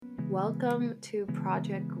Welcome to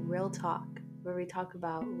Project Real Talk, where we talk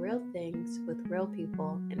about real things with real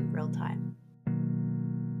people in real time.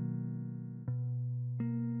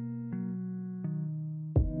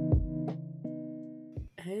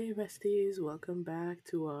 Hey besties, welcome back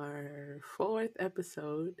to our fourth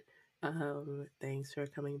episode. Thanks for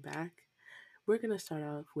coming back. We're gonna start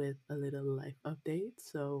off with a little life update.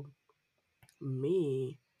 So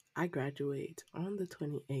me, I graduate on the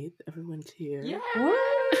 28th. Everyone's here. Yay!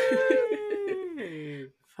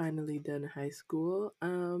 Finally done high school.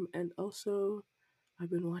 And also I've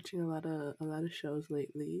been watching a lot of shows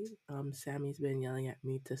lately. Sammy's been yelling at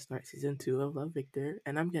me to start season 2 of Love Victor,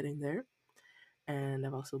 and I'm getting there. And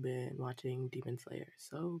I've also been watching Demon Slayer.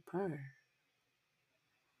 So per.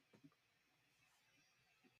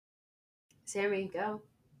 Sammy, go.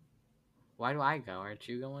 Why do I go? Aren't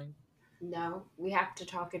you going? No, we have to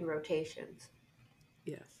talk in rotations.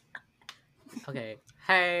 Yes. Okay.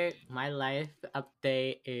 Hey, my life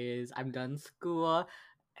update is I'm done school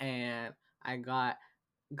and I got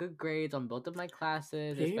good grades on both of my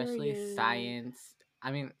classes, especially Period. science.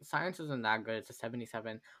 I mean, science isn't that good. It's a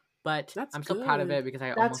 77. But That's I'm so proud of good. it because I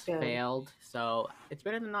That's almost good. failed. So it's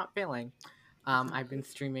better than not failing. I've been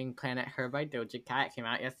streaming Planet Her by Doja Cat. It came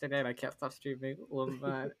out yesterday and I can't stop streaming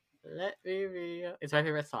Woman. Let me be. It's my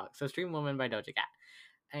favorite song. So stream Woman by Doja Cat.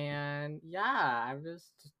 And yeah, I'm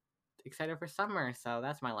just excited for summer. So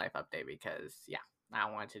that's my life update because, yeah,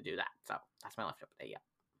 I wanted to do that. So that's my life update.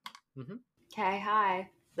 Yeah. Okay, hi.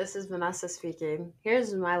 This is Vanessa speaking.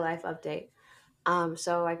 Here's my life update.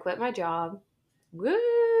 So I quit my job. Woo!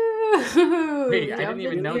 Wait, I Jump didn't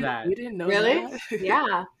even know Really? that. You didn't know Really? that?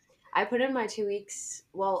 Yeah. I put in my 2 weeks.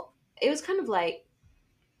 Well, it was kind of like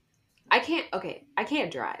I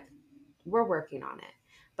can't drive. We're working on it.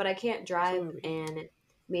 But I can't So drive, are we. and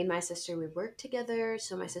me and my sister, we work together,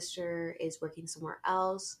 so my sister is working somewhere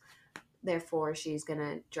else. Therefore, she's going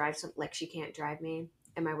to drive she can't drive me,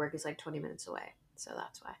 and my work is like 20 minutes away. So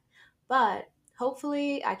that's why. But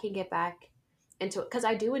hopefully I can get back into it cuz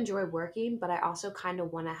I do enjoy working, but I also kind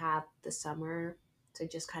of want to have the summer to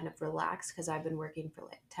just kind of relax cuz I've been working for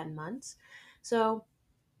like 10 months. So,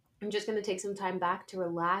 I'm just going to take some time back to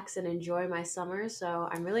relax and enjoy my summer. So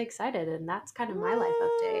I'm really excited. And that's kind of my life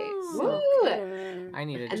update. Woo! Woo! I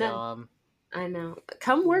need a And then job. I know.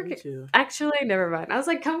 Come Yeah, work. me too. Actually, never mind. I was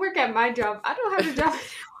like, come work at my job. I don't have a job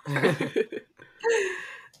anymore.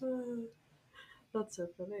 That's so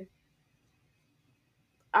funny.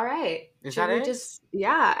 All right. Is Should that we it? just,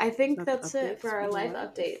 yeah, I think Is that the that's it for updates our from life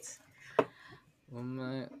life? updates.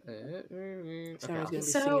 Okay, Sarah's I'll gonna be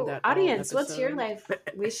just. singing So, that all audience, what's your episode. life?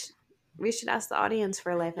 We should ask the audience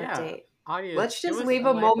for a life Yeah, update. audience, Let's give just us leave a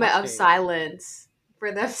a life moment of update. silence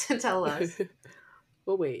for them to tell us.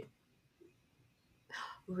 Well, wait.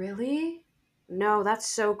 Really? No, that's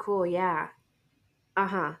so cool. Yeah. Uh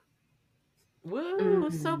huh. Woo!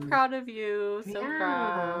 So Hmm. proud of you. So Yeah.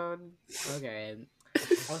 proud. Okay,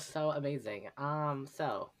 that was so amazing.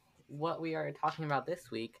 So what we are talking about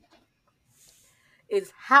this week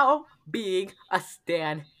is how being a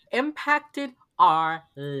stan impacted our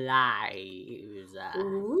lives. Ooh,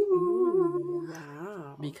 Ooh.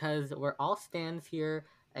 wow. Because we're all stans here,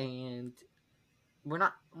 and we're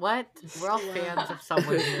not what? We're all fans Wow. of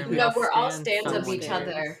someone here, and we No, all we're all stand stands We're of someone each here. stands.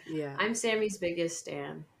 other. Yeah. I'm Sammy's biggest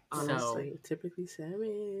stan, So, honestly. Typically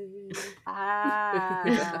Sammy.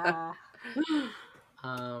 ah,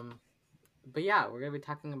 um, but yeah, we're gonna be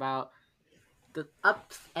talking about the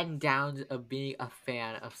ups and downs of being a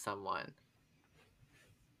fan of someone.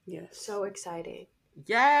 Yes. So exciting.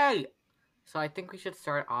 Yay! So I think we should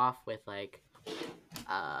start off with like,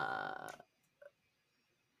 uh,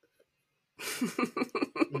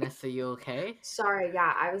 Nessa, you okay? Sorry,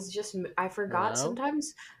 yeah, I forgot Hello.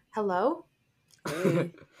 sometimes. Hello?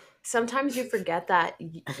 Hey. Sometimes you forget that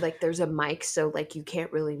like there's a mic so like you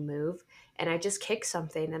can't really move, and I just kicked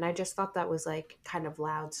something and I just thought that was like kind of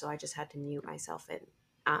loud, so I just had to mute myself and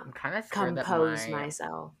I'm kind of scared that compose my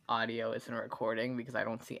myself. audio isn't recording because I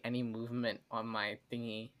don't see any movement on my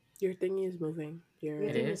thingy. Your thingy is moving. Your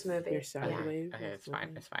It thing is? is moving. Your sound Yeah. Okay, wave okay, is it's fine,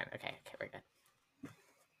 moving. it's fine. Okay, we're good.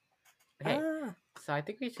 Okay, Ah. so I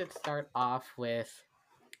think we should start off with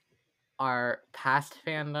our past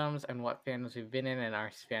fandoms and what fandoms we've been in and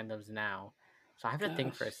our fandoms now. So I have to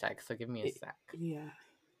think for a Gosh. sec, so give me a sec. Yeah.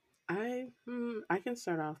 I can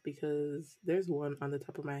start off because there's one on the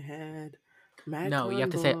top of my head. No, you have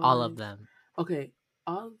Madcon to say all of Boys. them. Okay,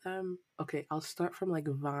 all of them. Okay, I'll start from like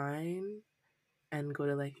Vine and go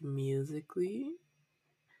to like Musically.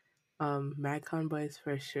 Madcon Boys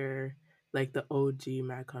for sure. Like the OG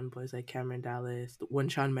Madcon Boys, like Cameron Dallas, when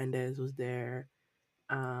Shawn Mendes was there.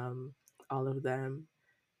 Um, all of them.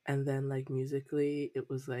 And then like musically, it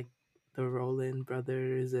was like the Roland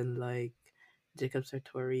brothers and like Jacob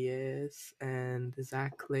Sartorius and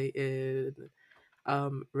Zach Clayton,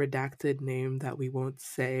 redacted name that we won't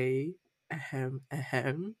say. Ahem,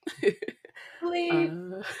 ahem.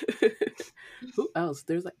 Bleep. uh, who else?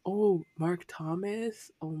 There's like, oh, Mark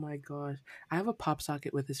Thomas. Oh my gosh, I have a pop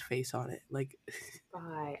socket with his face on it. Like,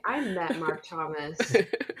 Bye. I met Mark Thomas.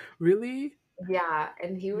 really? Yeah,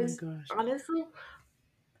 and he Oh my was gosh. honestly.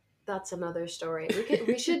 That's another story.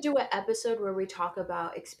 We should do an episode where we talk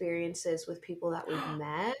about experiences with people that we've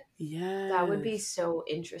met. That would be Yes. so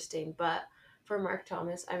interesting. But for Mark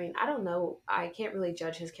Thomas, I mean, I don't know. I can't really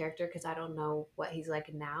judge his character because I don't know what he's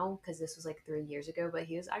like now because this was like 3 years ago. But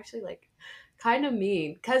he was actually like kind of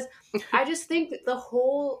mean because I just think that the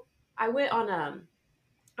whole. I went on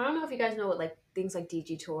I don't know if you guys know what like things like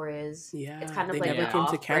DG Tour is. It's Yeah, kind of they like never an Yeah. came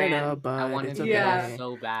to Canada, off-brand. I but wanted it's to go Yeah.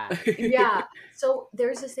 so bad. Yeah. So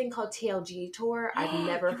there's this thing called TLG Tour. I've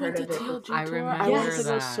never You heard went to of it. TLG I tour? I remember wanted to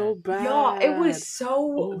go Yes. so bad. Yeah, it was so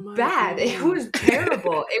Oh my bad. It God. was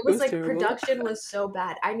terrible. It was was like terrible. production was so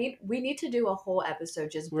bad. We need to do a whole episode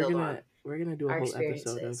just We're build gonna on we're gonna do a our whole episode of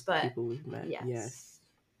experiences. But people we've met. yes. Yes.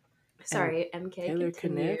 Sorry, MK, Taylor Kniff,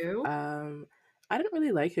 continue. I didn't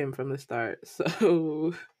really like him from the start,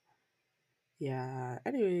 so yeah.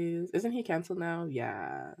 Anyways, isn't he canceled now?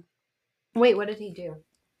 Yeah. Wait, what did he do?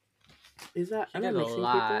 Is that He am I did a mixing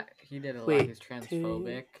lot. people? He did a lot. Wait, He's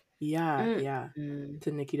transphobic. Yeah, Mm. yeah. Mm.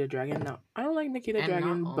 To Nikita Dragon. No, I don't like Nikita And not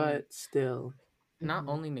Dragon, only- but still. Not Mhm.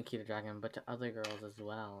 only Nikita Dragon, but to other girls as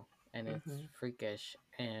well. And it's Mhm. freakish.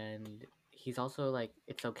 And he's also like,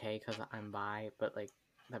 it's okay because I'm bi, but like,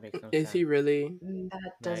 that makes no Is sense. he really?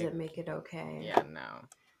 That doesn't make it okay. Yeah, no.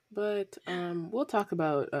 But we'll talk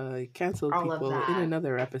about canceled All of people in that.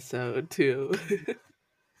 another episode too.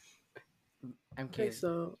 I'm Okay, kidding.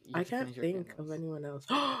 so You I can can't finish your think of candles. anyone else.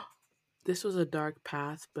 This was a dark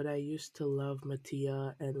path, but I used to love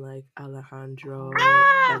Mattia and like Alejandro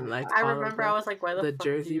and like I all of remember I them. was like, why the the fuck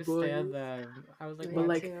Jersey do you stand boys. them? I was like, Me But why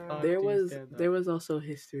like too. the fuck there do you was stand them? there was also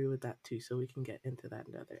history with that too, so we can get into that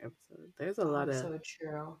in another episode. There's a lot of so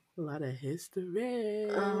true. history.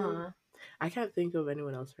 Uh-huh. I can't think of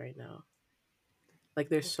anyone else right now. Like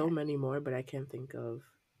there's so Okay. many more, but I can't think of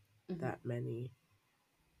Mhm. that many.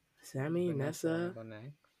 Sammy, Vanessa, Nessa, go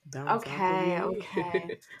next. bounce Okay, off of me.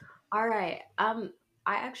 okay. All right.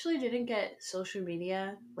 I actually didn't get social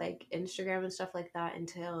media, like Instagram and stuff like that,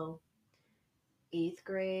 until 8th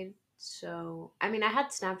grade. So, I mean, I had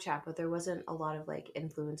Snapchat, but there wasn't a lot of like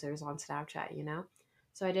influencers on Snapchat, you know?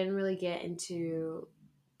 So I didn't really get into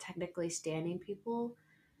technically standing people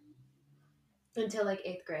until like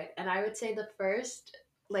 8th grade. And I would say the first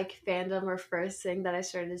like fandom or first thing that I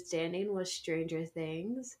started standing was Stranger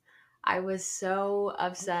Things. I was so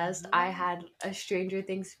obsessed. I had a Stranger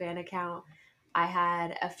Things fan account. I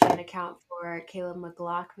had a fan account for Caleb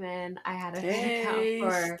McLaughlin. I had a fan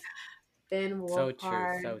account for Finn So true,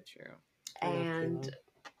 Wolfhard. so true. I love And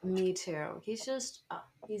Caleb. me too. He's just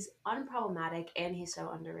he's unproblematic and he's so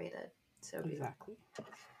underrated. So beautiful. Exactly.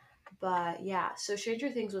 But yeah, so Stranger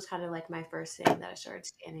Things was kind of like my first thing that I started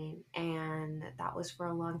standing, and that was for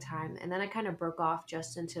a long time. And then I kind of broke off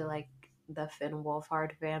just into like the Finn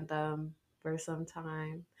Wolfhard fandom for some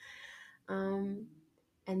time.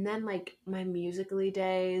 And then like my Musically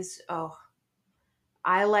days, oh,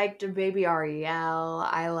 I liked Baby Ariel.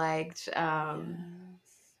 I liked Yes.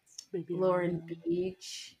 Baby Lauren Ariel.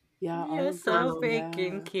 Beach. Yeah, all You're of so them,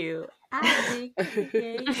 freaking yeah. cute. I think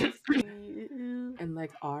you. And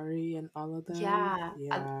like Ari and all of them. Yeah,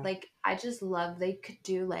 Yeah. I just love they could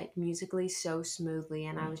do like Musically so smoothly,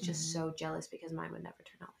 and I was just so jealous because mine would never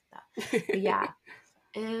turn out like that. But yeah,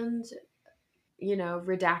 and you know,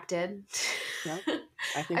 Redacted. Yep.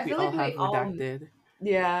 I think I we feel all like we have all- redacted.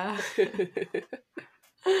 Yeah.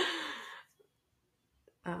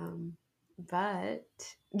 But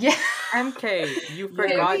yeah, MK, you Yeah.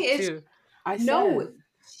 forgot Maybe it's- to. I said no, You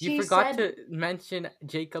she forgot said, to mention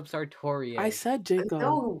Jacob Sartorius. I said Jacob.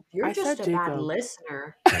 no, you're I just said a bad Jacob.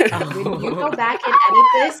 listener. Oh. When you go back and edit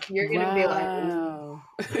this, you're gonna be like, Wow.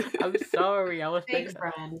 I'm sorry. I was fake thinking.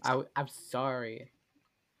 friend. I'm sorry.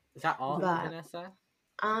 Is that all, But- Vanessa?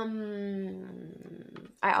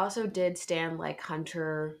 I also did stand like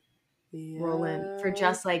Hunter Roland for Yeah.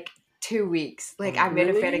 just like 2 weeks. Like Oh, I made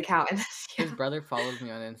a fan really? account. And His brother follows me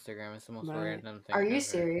on Instagram. It's the most My- random thing. Are you ever.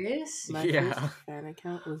 serious? My Yeah. first fan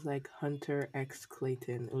account was like Hunter X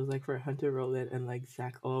Clayton. It was like for Hunter Roland and like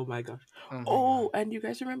Zach. Oh my gosh. Oh, my Oh, and you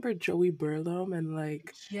guys remember Joey Burlum and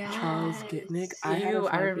like Yes. Charles Gitnick? I had Ew, a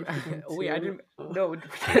I fan rem- page for them Wait, I too. didn't. Oh. No, I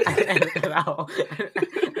can edit that out.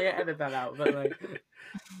 I can edit that out. But like,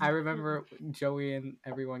 I remember Joey and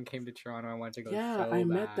everyone came to Toronto. I wanted to go Yeah, so I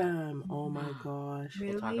met bad. them. Oh my gosh.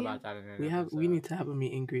 We'll talk Really? about that in an We need episode. to have a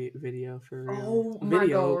meet and greet video for real. Oh my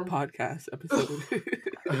Video god. podcast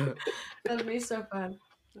episode. That'd be so fun.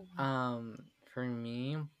 For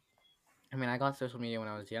me, I mean, I got social media when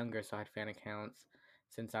I was younger, so I had fan accounts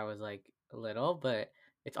since I was like little, but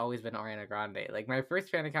it's always been Ariana Grande. Like my first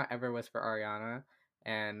fan account ever was for Ariana,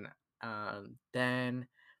 and then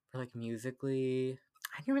for like musically,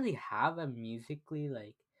 I didn't really have a musically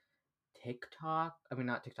like TikTok. I mean,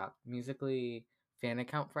 not TikTok, musically fan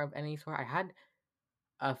account for any sort. I had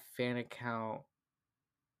a fan account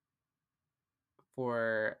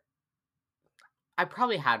for I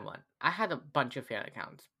probably had one. I had a bunch of fan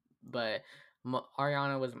accounts, but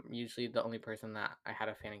Ariana was usually the only person that I had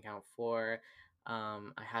a fan account for. I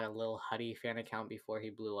had a Lil Huddy fan account before he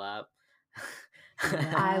blew up.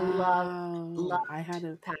 I Wow. loved I had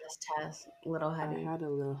a past test, Little I Huddy. had a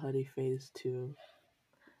Lil Huddy phase too.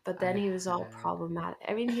 But then I he was all had- problematic.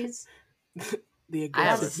 I mean, he's The I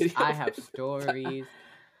have aggressive video. I have stories.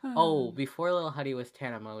 Oh, before Lil Huddy was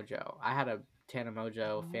Tana Mojo. I had a Tana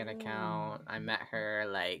Mojo fan account. I met her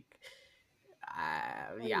like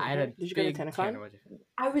yeah, I had a Did you go to big TanaCon? Tana Mojo.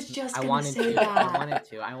 I was just I gonna wanted say to. that.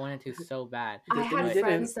 I wanted to so bad. I Good thing you had didn't.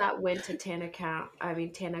 friends that went to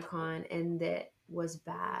TanaCon, and that was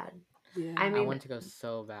bad. Yeah. I I mean, wanted to go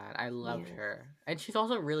so bad. I loved Yeah. her, and she's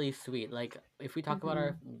also really sweet. Like if we talk about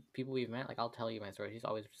our people we've met, like I'll tell you my story. She's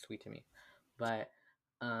always sweet to me. But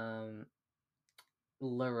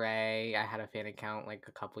Lorray, I had a fan account like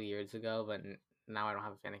a couple years ago, but now I don't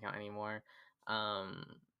have a fan account anymore.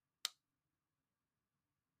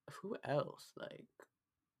 Who else? Like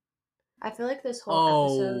I feel like this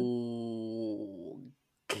whole episode.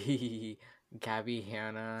 oh, Gabby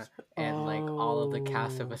Hanna and like all of the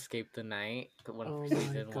cast of Oh. Escape the Night when Oh my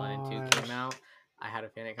season 1 and 2 came gosh. out. I had a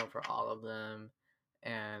fan account for all of them,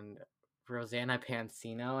 and Rosanna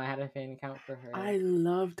Pansino, I had a fan account for her. I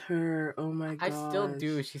loved her. Oh my I gosh. still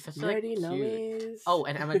do. She's such You like already know cute. me. Oh,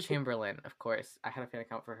 and Emma Chamberlain, of course. I had a fan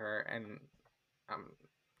account for her, and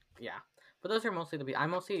yeah. But those are mostly I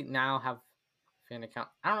mostly now have fan account.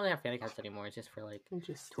 I don't really have fan accounts anymore. It's just for like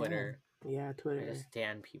Just Twitter. Yeah, I Twitter. just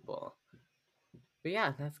stan people. But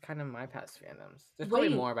yeah, that's kind of my past fandoms. There's probably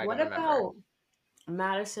Wait, more, but I what don't remember. about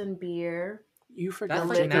Madison Beer? You forgot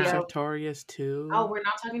like Jacob now. Sartorius too. Oh, we're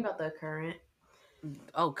not talking about the current.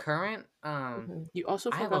 Oh, current. You also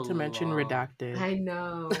I have forgot a to mention long- Redacted. I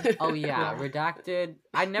know. Oh yeah, Yeah. Redacted.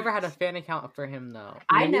 I never had a fan account for him though.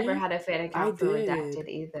 I never Really? had a fan account I for did. Redacted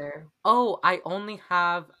either. Oh, I only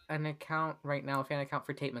have an account right now, a fan account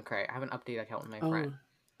for Tate McRae. I have an update account with my friend.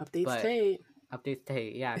 Updates But- Tate. Updates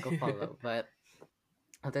Tate, yeah, go follow. But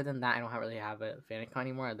other than that, I don't really have a fan account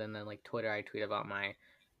anymore. Other than like Twitter, I tweet about my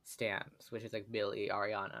stans, which is like Billy,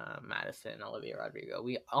 Ariana, Madison, Olivia Rodrigo.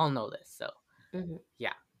 We all know this, so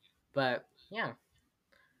yeah. But yeah.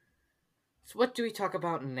 So what do we talk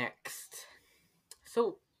about next?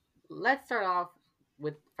 So let's start off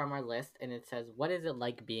with from our list, and it says, "What is it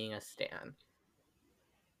like being a stan?"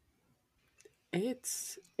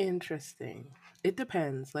 It's interesting. It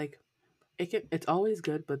depends. Like it's always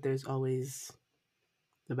good, but there's always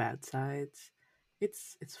the bad sides.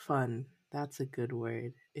 It's fun. That's a good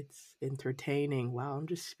word. It's entertaining. Wow, I'm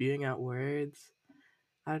just spewing out words.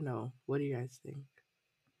 I don't know. What do you guys think?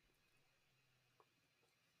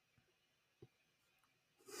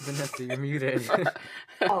 Vanessa, you're muted.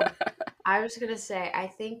 Oh, I was gonna say, I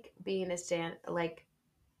think being a stan, like,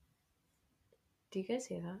 do you guys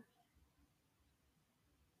hear that?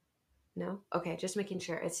 No? Okay, just making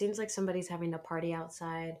sure. It seems like somebody's having a party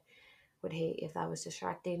outside. Would hate if that was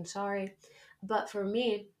distracting. Sorry. But for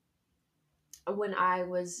me, when I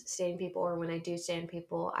was stan people or when I do stan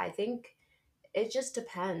people, I think it just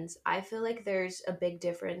depends. I feel like there's a big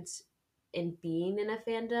difference in being in a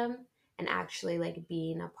fandom and actually like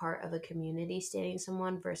being a part of a community standing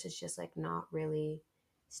someone versus just like not really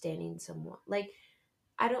standing someone. Like,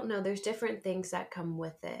 I don't know, there's different things that come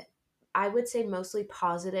with it. I would say mostly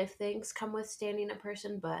positive things come with standing a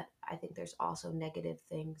person, but I think there's also negative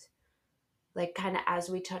things. Like kind of as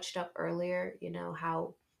we touched up earlier, you know,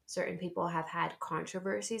 how certain people have had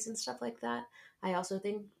controversies and stuff like that. I also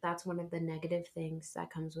think that's one of the negative things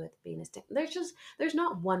that comes with being a stan. There's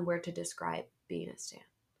not one word to describe being a stan.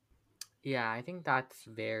 Yeah, I think that's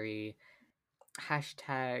very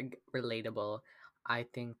hashtag relatable. I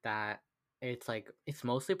think that it's like it's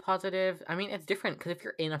mostly positive. I mean, it's different because if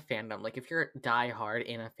you're in a fandom, like if you're die hard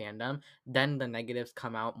in a fandom, then the negatives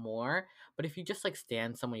come out more. But if you just like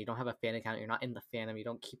stan someone, you don't have a fan account, you're not in the fandom, you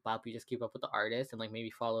don't keep up, you just keep up with the artist and like maybe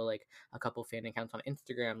follow like a couple fan accounts on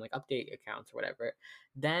Instagram, like update accounts or whatever,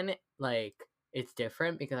 then like it's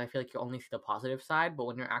different because I feel like you only see the positive side. But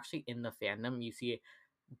when you're actually in the fandom, you see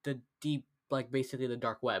the deep, like basically the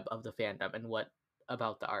dark web of the fandom and what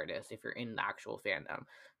about the artist if you're in the actual fandom.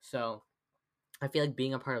 So I feel like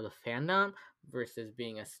being a part of the fandom versus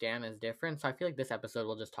being a stan is different. So I feel like this episode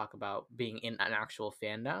will just talk about being in an actual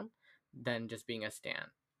fandom than just being a stan.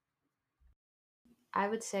 I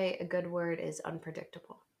would say a good word is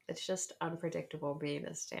unpredictable. It's just unpredictable being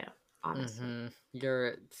a stan, honestly.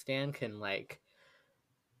 Your stan can like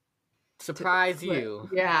surprise you.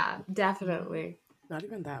 Yeah, definitely. Not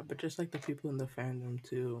even that, but just like the people in the fandom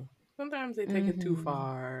too. Sometimes they take it too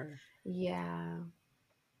far. Yeah,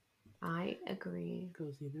 I agree.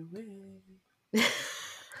 Goes either way.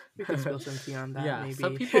 We could spill some tea on that, Yeah, maybe.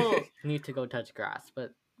 some people need to go touch grass,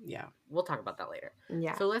 but yeah, we'll talk about that later.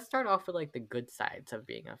 Yeah. So let's start off with like the good sides of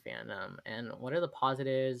being a fandom and what are the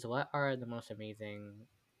positives? What are the most amazing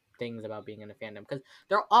things about being in a fandom? Because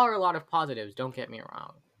there are a lot of positives, don't get me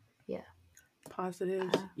wrong. Yeah.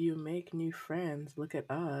 positives. You make new friends. Look at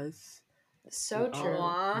us. So We true.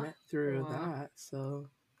 all met through that. So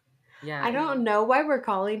yeah, I don't know why we're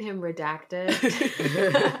calling him redacted.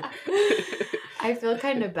 I feel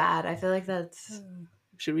kind of bad. I feel like that's.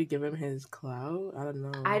 Should we give him his clout? I don't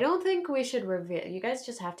know. I don't think we should reveal. You guys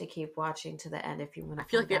just have to keep watching to the end if you want to. I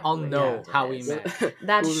feel like they all know how we met.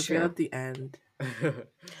 That's we'll true. at the end.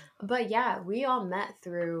 But yeah, we all met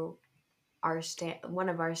through our one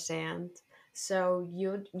of our stands. So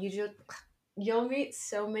you'll meet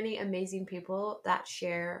so many amazing people that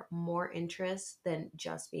share more interests than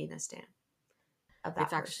just being a stan.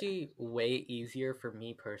 It's actually way easier for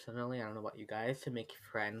me personally. I don't know about you guys to make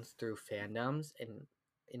friends through fandoms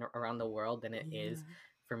in around the world than it is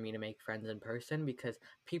for me to make friends in person, because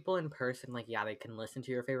people in person, like, yeah, they can listen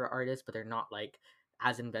to your favorite artist, but they're not like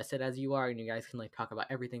as invested as you are, and you guys can like talk about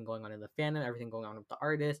everything going on in the fandom, everything going on with the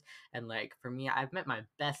artist. And like for me, I've met my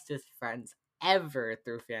bestest friends ever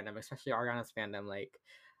through fandom, especially Ariana's fandom. Like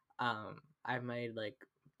I've made like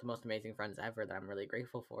the most amazing friends ever that I'm really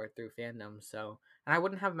grateful for through fandom. So, and I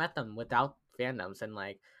wouldn't have met them without fandoms. And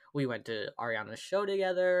like we went to Ariana's show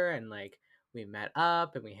together, and like we met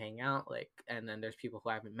up and we hang out, like, and then there's people who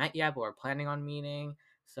I haven't met yet but are planning on meeting.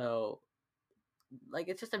 So like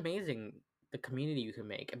it's just amazing the community you can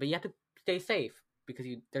make, but you have to stay safe because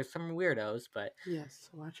there's some weirdos, but yes,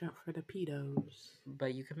 watch out for the pedos.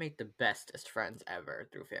 But you can make the bestest friends ever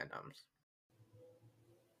through fandoms.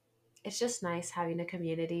 It's just nice having a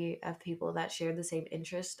community of people that share the same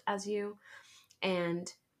interest as you.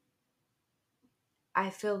 And I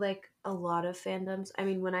feel like a lot of fandoms, I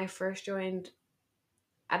mean, when I first joined,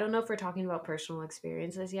 I don't know if we're talking about personal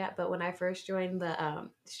experiences yet, but when I first joined the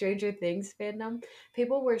Stranger Things fandom,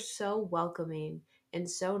 people were so welcoming and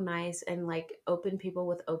so nice and like open people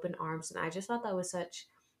with open arms. And I just thought that was such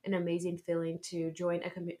an amazing feeling to join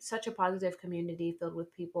such a positive community filled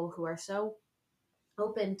with people who are so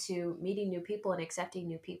open to meeting new people and accepting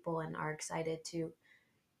new people and are excited to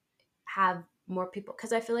have more people,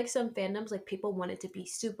 because I feel like some fandoms, like, people want it to be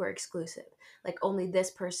super exclusive, like only this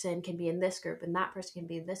person can be in this group and that person can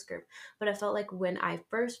be in this group. But I felt like when I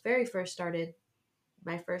very first started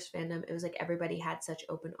my first fandom, it was like everybody had such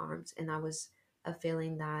open arms, and that was a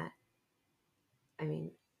feeling that, I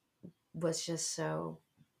mean, was just so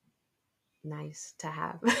nice to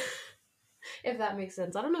have. If that makes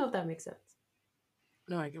sense. I don't know if that makes sense.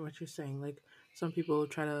 No, I get what you're saying. Like some people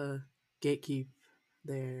try to gatekeep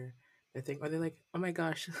their thing, or they're like, oh my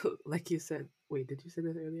gosh, like you said. Wait, did you say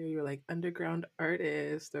this earlier? You were like underground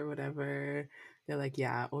artist or whatever. They're like,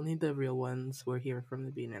 yeah, only the real ones were here from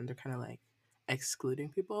the beginning. They're kind of like excluding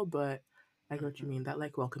people, but I get what you mean. That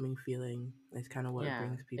like welcoming feeling is kind of what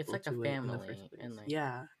brings people it's like to a it in the family, first place. and like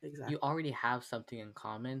Yeah, exactly. you already have something in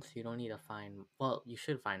common, so you don't need to find. Well, you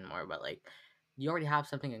should find more, but like you already have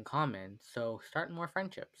something in common, so start more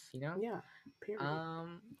friendships. You know. Yeah.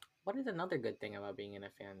 Period. What is another good thing about being in a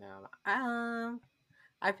fandom?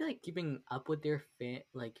 I feel like keeping up with your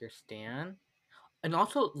your stan, and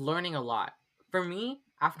also learning a lot. For me,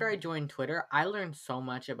 after I joined Twitter, I learned so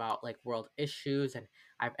much about like world issues, and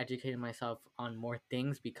I've educated myself on more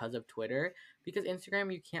things because of Twitter. Because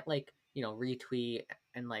Instagram, you can't like retweet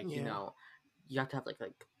and like you have to have like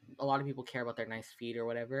a lot of people care about their nice feed or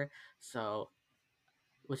whatever. So,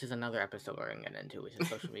 which is another episode we're gonna get into, which is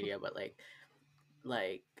social media, but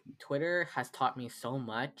like Twitter has taught me so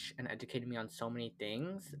much and educated me on so many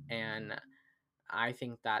things, and I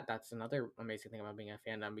think that that's another amazing thing about being a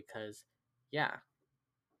fandom because, yeah.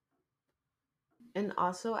 And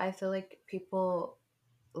also, I feel like people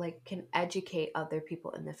like can educate other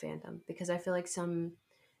people in the fandom, because I feel like some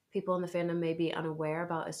people in the fandom may be unaware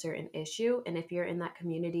about a certain issue, and if you're in that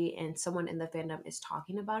community and someone in the fandom is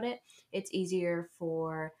talking about it, it's easier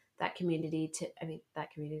for that community to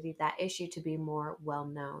that issue to be more well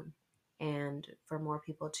known, and for more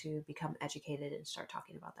people to become educated and start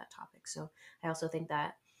talking about that topic. So I also think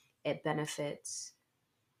that it benefits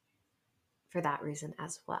for that reason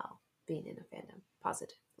as well, being in a fandom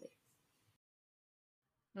positively.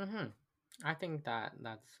 Mm-hmm. I think that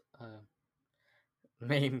that's a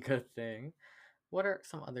main good thing. What are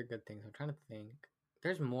some other good things? I'm trying to think.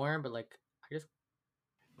 There's more, but like I just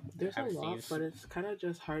There's a have lot, seen. but it's kind of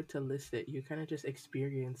just hard to list it. You kind of just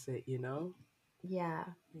experience it, you know? Yeah.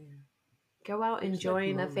 Yeah. Go out and There's like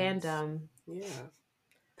join a moments. fandom. Yeah.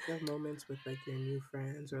 You have moments with like your new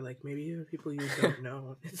friends or like maybe even people you don't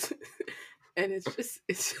know. It's, and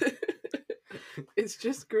it's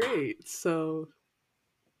just great. So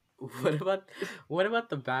What about what about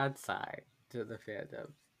the bad side to the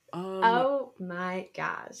fandom? um Oh my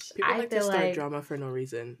gosh. people I like to feel start like drama for no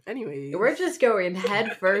reason. we're Anyways, just going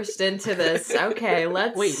head first into this. Okay, Wait,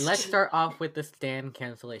 let's let's. start off with the stand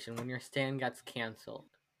cancellation. When your stand gets canceled,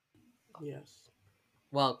 yes.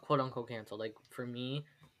 well, quote unquote canceled. Like for me,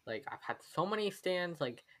 like I've had so many stands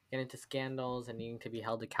like get into scandals and needing to be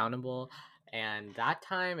held accountable, and that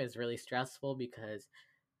time is really stressful because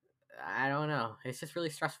I don't know. It's just really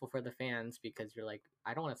stressful for the fans because you're like,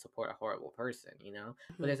 I don't want to support a horrible person, you know?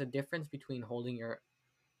 But Mhm. there's a difference between holding your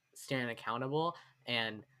stand accountable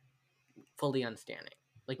and fully unstanding.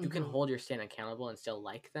 Like you can Mhm. hold your stand accountable and still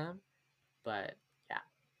like them, but yeah.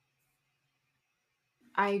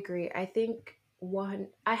 I agree. I think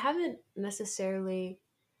I haven't necessarily.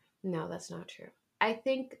 No, that's not true. I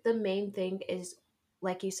think the main thing is,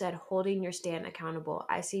 like you said, holding your stand accountable.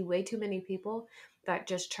 I see way too many people that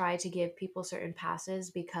just try to give people certain passes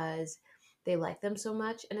because they like them so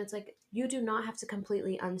much. And it's like, you do not have to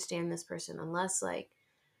completely unstand this person unless, like,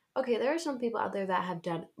 okay, there are some people out there that have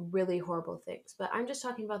done really horrible things, but I'm just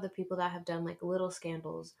talking about the people that have done like little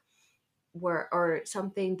scandals were or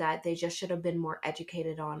something that they just should have been more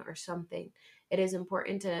educated on or something. It is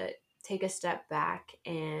important to take a step back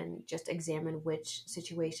and just examine which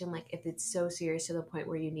situation, like if it's so serious to the point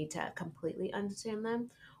where you need to completely understand them,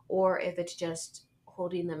 or if it's just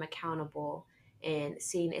holding them accountable and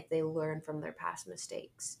seeing if they learn from their past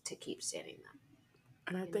mistakes to keep standing them,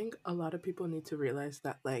 And I you know. think a lot of people need to realize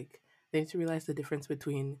that, like, they need to realize the difference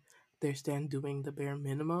between their stand doing the bare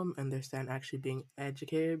minimum and their stand actually being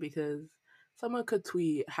educated, because someone could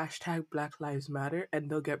tweet hashtag Black Lives Matter and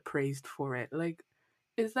they'll get praised for it. Like,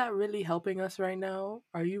 is that really helping us right now?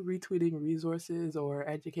 Are you retweeting resources or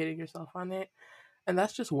educating yourself on it? And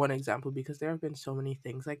that's just one example because there have been so many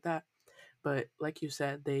things like that. But like you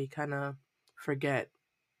said, they kind of forget,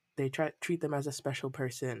 they try treat them as a special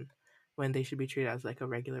person when they should be treated as like a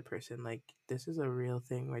regular person. Like, this is a real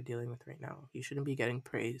thing we're dealing with right now. You shouldn't be getting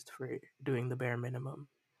praised for doing the bare minimum.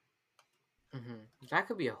 That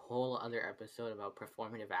could be a whole other episode about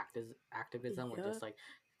performative activism or Yeah, just like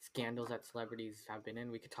scandals that celebrities have been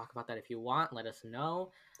in. We could talk about that if you want. Let us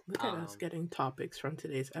know. look at us getting topics from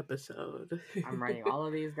today's episode. I'm writing all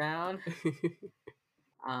of these down.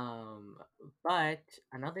 Um, but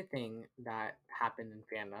another thing that happens in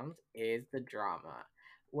fandoms is the drama.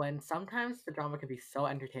 When sometimes the drama can be so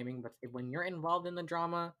entertaining, but when you're involved in the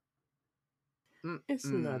drama, It's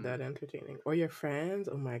not mm-mm, that entertaining. Or your friends,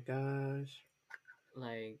 oh my gosh.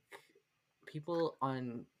 like people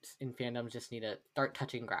on in fandoms just need to start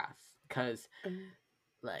touching grass because And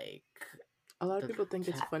like a lot of the people think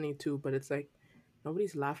it's t- funny too, but it's like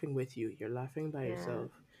nobody's laughing with you. You're laughing by Yeah.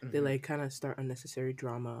 yourself. They mhm, like kind of start unnecessary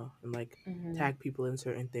drama and like Mm-hmm. tag people in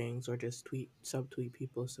certain things or just subtweet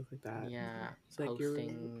people, stuff like that. yeah, It's like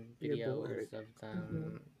posting you're videos bored. of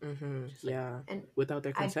Mm-hmm. them just like Yeah, And without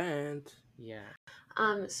their I consent. yeah.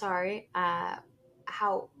 sorry,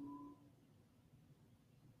 how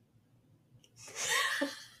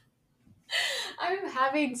I'm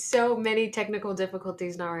having so many technical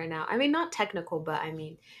difficulties now right now. I mean, not technical, but I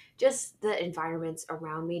mean, just the environments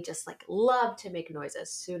around me just like love to make noise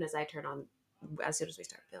as soon as we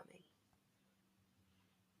start filming.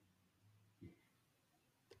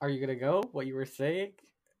 Are you gonna go? What you were saying?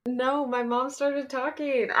 No, my mom started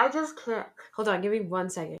talking. I just can't. Hold on, give me 1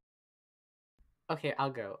 second. Okay, I'll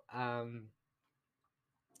go.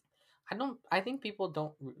 I think people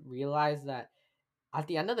don't realize that at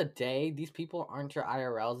the end of the day, these people aren't your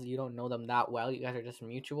IRLs. You don't know them that well. You guys are just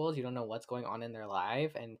mutuals. You don't know what's going on in their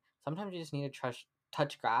life, and Sometimes you just need to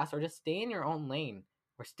touch grass, or just stay in your own lane,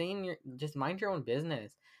 or just mind your own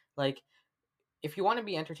business. Like, if you want to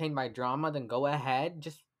be entertained by drama, then go ahead.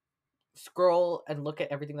 Just scroll and look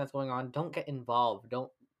at everything that's going on. Don't get involved.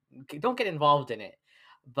 Don't get involved in it.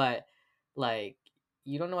 But like,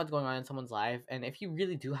 you don't know what's going on in someone's life, and if you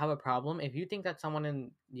really do have a problem, if you think that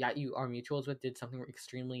someone you are mutuals with did something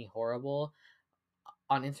extremely horrible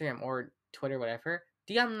on Instagram or Twitter, whatever,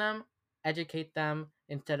 DM them, educate them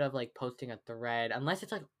instead of like posting a thread, unless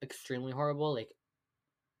it's like extremely horrible, like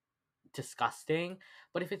disgusting.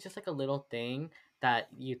 But if it's just like a little thing that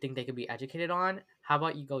you think they could be educated on, how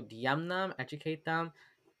about you go DM them, educate them?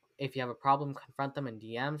 If you have a problem, confront them in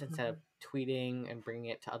DMs instead of tweeting and bringing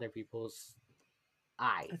it to other people's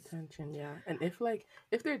eyes. Attention, yeah. And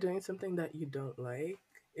if they're doing something that you don't like,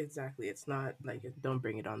 exactly, it's not like don't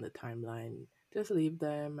bring it on the timeline. Just leave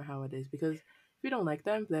them how it is, because if you don't like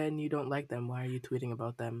them, then you don't like them. Why are you tweeting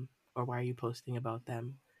about them, or why are you posting about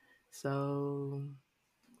them? So,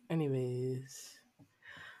 anyways,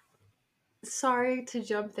 Sorry to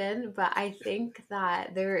jump in, but I think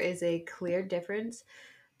that there is a clear difference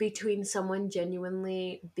between someone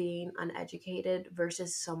genuinely being uneducated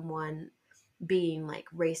versus someone being like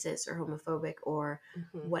racist or homophobic or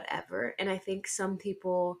whatever. And I think some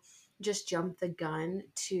people just jump the gun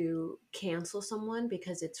to cancel someone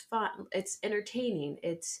because it's fun, it's entertaining,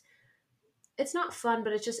 it's not fun,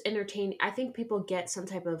 but it's just entertaining. I think people get some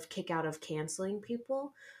type of kick out of canceling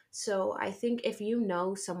people. So I think if you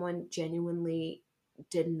know someone genuinely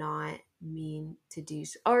did not mean to do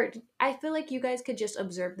so, or I feel like you guys could just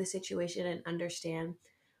observe the situation and understand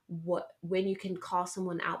what when you can call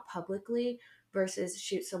someone out publicly versus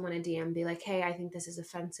shoot someone a DM and be like, hey, I think this is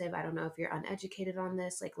offensive. I don't know if you're uneducated on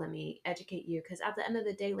this. Like, let me educate you. Because at the end of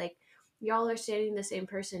the day, like, y'all are standing the same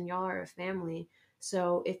person. Y'all are a family.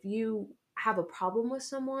 So if you have a problem with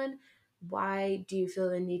someone, why do you feel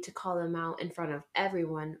the need to call them out in front of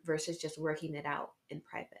everyone versus just working it out in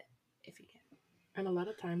private if you can? and a lot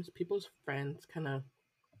of times people's friends kind of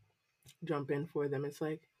jump in for them. It's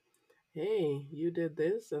like, hey, you did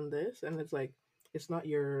this and this, and it's not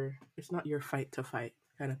your fight to fight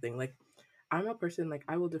kind of thing. Like, I'm a person, like,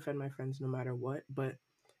 I will defend my friends no matter what, but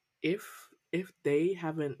if they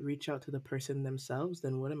haven't reached out to the person themselves,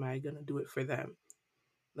 then what am I gonna do it for them?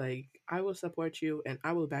 Like, I will support you and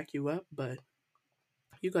I will back you up, but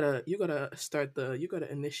you gotta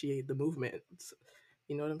initiate the movement.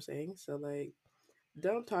 You know what I'm saying? So, like,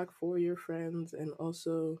 don't talk for your friends, and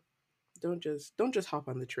also don't just hop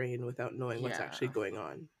on the train without knowing what's Yeah. actually going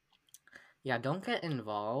on. Yeah, don't get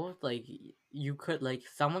involved. Like, you could, like,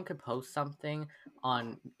 someone could post something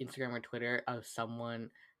on Instagram or Twitter of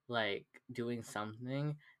someone like doing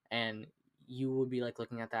something, and you would be like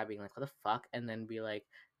looking at that being like, what the fuck? And then be like,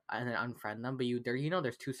 and then unfriend them. But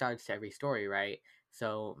there's two sides to every story, right?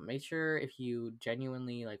 So make sure, if you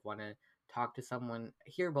genuinely like want to talk to someone,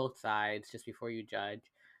 hear both sides just before you judge.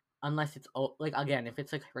 Unless it's like, again, if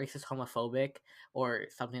it's like racist, homophobic, or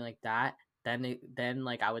something like that, then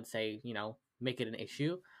like I would say, make it an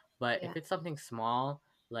issue. But Yeah. if it's something small,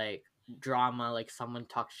 like drama, like someone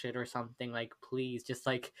talks shit or something, like, please just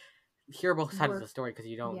like hear both sides of the Work. story, because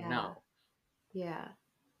you don't Yeah. know. Yeah.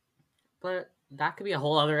 But that could be a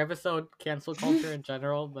whole other episode, cancel culture in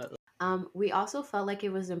general. But We also felt like it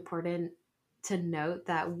was important to note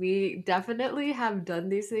that we definitely have done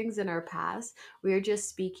these things in our past. We are just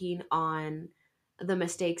speaking on the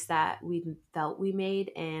mistakes that we felt we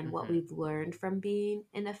made and what mhm, we've learned from being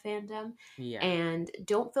in a fandom. yeah, And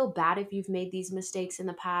don't feel bad if you've made these mistakes in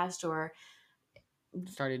the past, or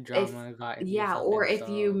started if drama, got yeah, yourself or in if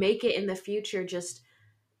you some. make it in the future, just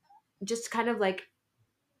kind of like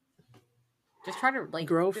Just try to like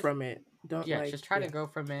Grow just from it. Don't, yeah, like, just try to yeah. grow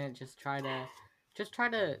from it. Just try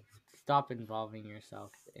to stop involving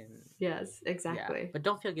yourself in. yes, Yeah, exactly. but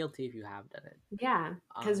don't feel guilty if you have done it. Yeah,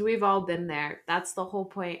 because Um, we've all been there. That's the whole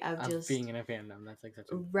point of of being just in a fandom, that's like such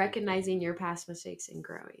a big thing. recognizing your past mistakes and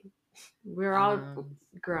growing. We're all Um,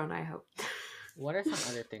 grown, I hope. what are some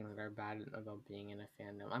other things that are bad about being in a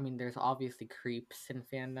fandom? I mean, there's obviously creeps in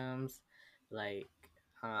fandoms, like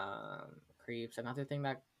creeps. Another thing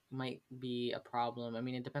that might be a problem. I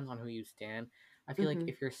mean, it depends on who you stan. I feel like Hmm.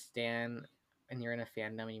 if you're stan and you're in a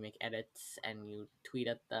fandom and you make edits and you tweet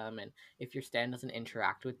at them, and if your stan doesn't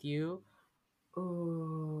interact with you,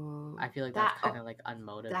 Ooh, I feel like that's that kind of like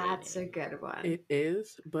that's a unmotivating. good one. It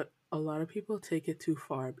is, but a lot of people take it too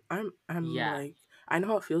far. I'm Yeah, like, I know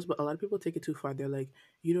how it feels, but a lot of people take it too far. They're like,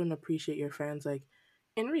 you don't appreciate your fans. Like,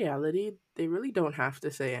 in reality, they really don't have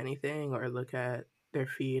to say anything or look at their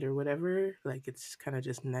feed or whatever. Like, it's kind of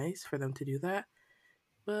just nice for them to do that.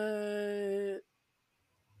 But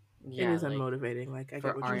It Yeah, is like unmotivating. Like, I get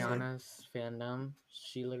for what you're saying. Ariana's fandom,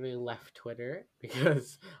 she literally left Twitter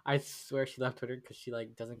because I swear she left Twitter because she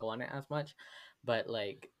like doesn't go on it as much. But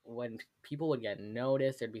like when people would get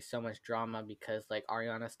noticed, there'd be so much drama because like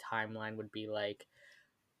Ariana's timeline would be like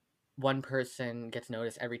one person gets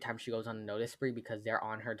noticed every time she goes on a notice spree because they're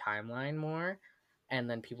on her timeline more. And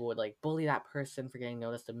then people would like bully that person for getting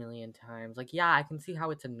noticed a million times. Like, yeah, I can see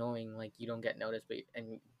how it's annoying. Like, you don't get noticed, but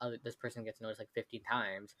this person gets noticed like 15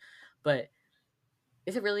 times. But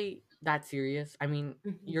is it really that serious? I mean,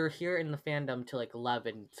 Mhm. you're here in the fandom to like love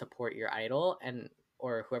and support your idol and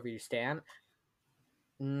or whoever you stand,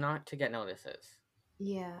 not to get notices.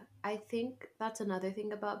 Yeah, I think that's another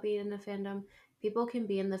thing about being in a fandom. People can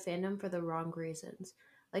be in the fandom for the wrong reasons.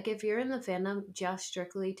 Like if you're in the fandom just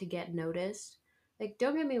strictly to get noticed, like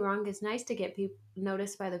don't get me wrong, it's nice to get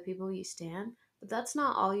noticed by the people you stand, but that's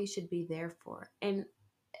not all you should be there for. And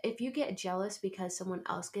if you get jealous because someone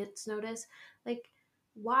else gets noticed, like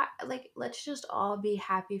why, like let's just all be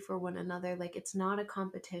happy for one another. Like it's not a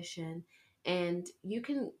competition and you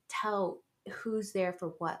can tell who's there for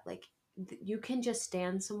what. Like you can just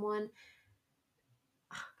stand someone.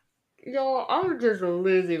 Yo, I'm just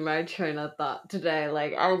losing my train of thought today.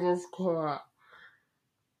 Like I just can't.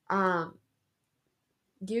 Um,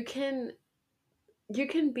 you can you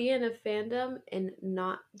can be in a fandom and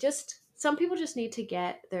not just some people just need to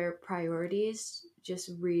get their priorities just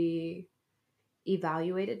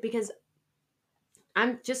evaluated because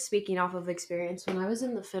I'm just speaking off of experience. When I was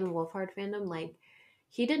in the Finn Wolfhard fandom, like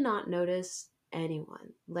he did not notice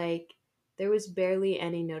anyone. Like there was barely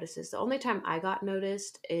any notices. The only time I got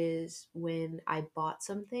noticed is when I bought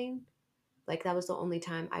something. Like that was the only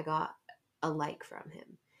time I got a like from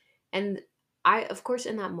him. And I of course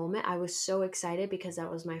in that moment I was so excited because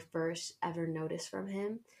that was my first ever notice from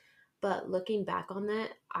him. But looking back on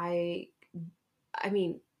that, I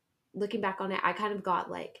mean, looking back on it, I kind of got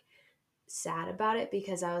like sad about it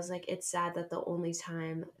because I was like, it's sad that the only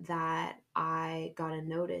time that I got a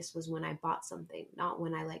notice was when I bought something, not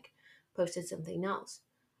when I like posted something else.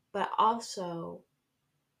 But also,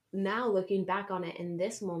 now looking back on it in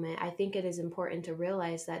this moment, I think it is important to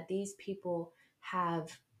realize that these people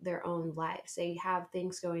have their own lives. They have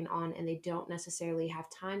things going on and they don't necessarily have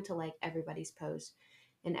time to like everybody's post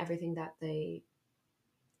and everything that they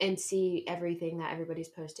and see everything that everybody's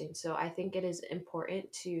posting. So I think it is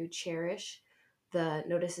important to cherish the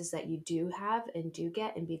notices that you do have and do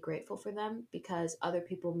get and be grateful for them because other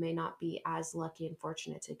people may not be as lucky and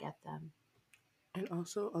fortunate to get them. And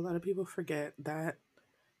also, a lot of people forget that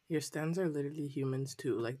your stands are literally humans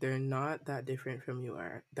too. Like they're not that different from you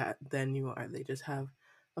are that than you are. They just have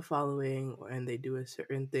a following and they do a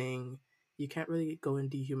certain thing. You can't really go and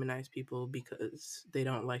dehumanize people because they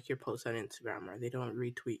don't like your post on Instagram or they don't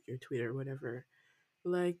retweet your tweet or whatever.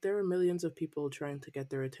 Like there are millions of people trying to get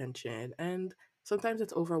their attention and sometimes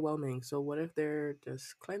it's overwhelming. So what if they're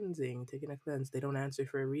just cleansing, taking a cleanse, they don't answer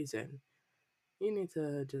for a reason? You need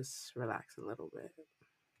to just relax a little bit.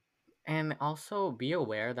 And also be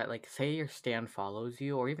aware that like say your stan follows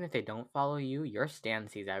you or even if they don't follow you, your stan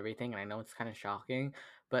sees everything and I know it's kind of shocking,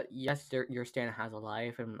 but yes, your stan has a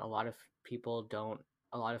life and a lot of people don't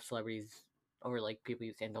a lot of celebrities or like people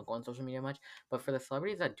you stan don't go on social media much, but for the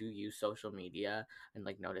celebrities that do use social media and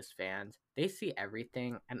like notice fans, they see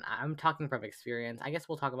everything and I'm talking from experience. I guess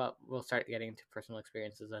we'll start getting into personal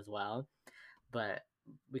experiences as well, but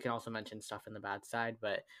we can also mention stuff in the bad side.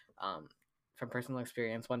 But um, from personal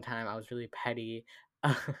experience, one time I was really petty.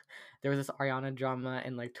 There was this Ariana drama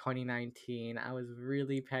in like 2019. I was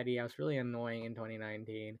really petty. I was really annoying in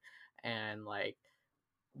 2019, and like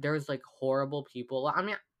there was like horrible people. I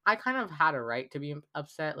mean, I kind of had a right to be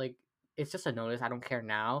upset. Like it's just a notice. I don't care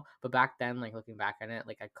now, but back then, like looking back on it,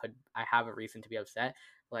 like I have a reason to be upset.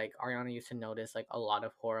 Like Ariana used to notice like a lot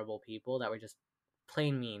of horrible people that were just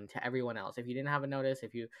plain mean to everyone else. If you didn't have a notice,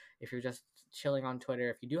 if you're just chilling on Twitter,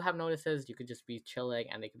 if you do have notices, you could just be chilling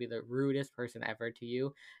and they could be the rudest person ever to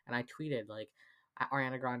you. And I tweeted like at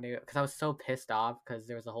Ariana Grande because I was so pissed off because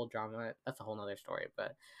there was a whole drama. That's a whole nother story,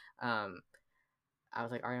 but um I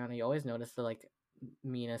was like, Ariana, you always notice the like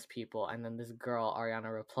meanest people, and then this girl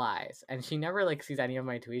Ariana replies, and she never like sees any of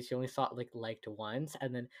my tweets. She only saw it like liked once,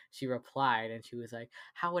 and then she replied, and she was like,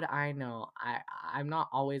 "How would I know? I'm not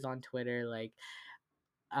always on Twitter." Like,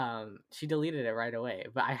 she deleted it right away,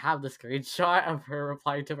 but I have the screenshot of her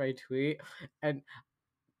replying to my tweet, and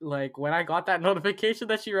like when I got that notification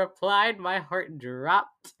that she replied, my heart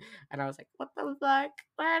dropped, and I was like, "What the fuck?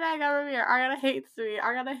 Where did I go from here? Ariana hates me.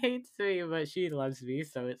 Ariana hates me, but she loves me,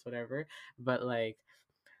 so it's whatever." But like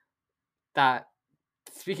that,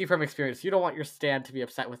 speaking from experience, you don't want your stan to be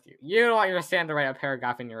upset with you. You don't want your stan to write a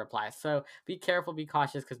paragraph in your replies. So be careful, be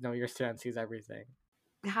cautious, because no, your stan sees everything.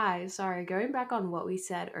 Hi, sorry, going back on what we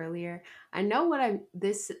said earlier, I know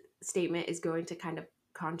this statement is going to kind of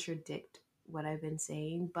contradict what I've been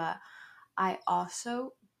saying, but I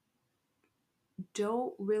also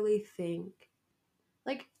don't really think,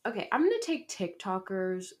 like, okay, I'm gonna take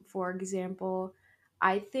TikTokers for example.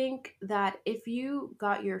 I think that if you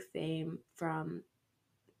got your fame from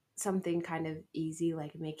something kind of easy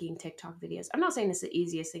like making TikTok videos, I'm not saying it's the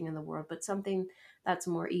easiest thing in the world, but something that's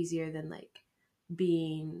more easier than like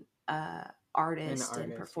being a An artist and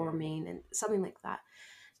artist, yeah. performing and something like that,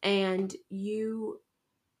 and you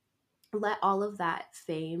let all of that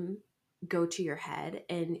fame go to your head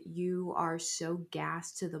and you are so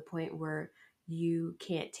gassed to the point where you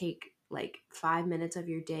can't take like 5 minutes of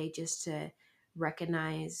your day just to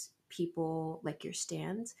recognize people like your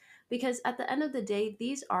stands, because at the end of the day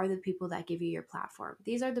these are the people that give you your platform,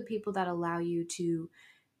 these are the people that allow you to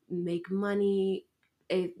make money,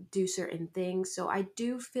 do certain things. So I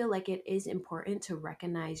do feel like it is important to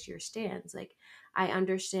recognize your stands. Like, I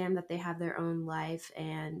understand that they have their own life,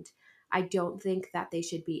 and I don't think that they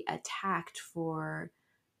should be attacked for,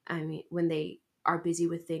 I mean, when they are busy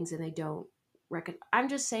with things and they don't reckon. I'm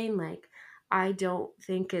just saying, like, I don't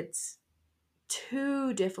think it's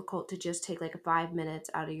too difficult to just take like 5 minutes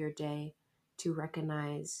out of your day to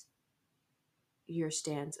recognize your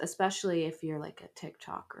stance, especially if you're like a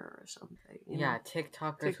TikToker or something, you know? Yeah,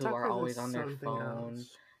 TikTokers who are TikTokers always is on their something phone. else.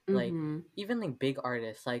 Like, Mm-hmm. even like big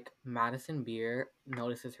artists like Madison Beer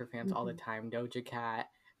notices her fans all the Mm-hmm. time. Doja Cat,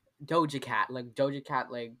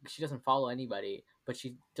 like she doesn't follow anybody, but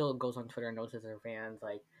she still goes on Twitter and notices her fans.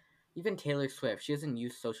 Like, even Taylor Swift, she doesn't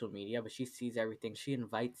use social media, but she sees everything. She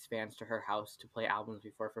invites fans to her house to play albums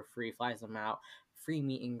before for free, flies them out, free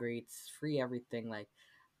meet and greets, free everything. Like,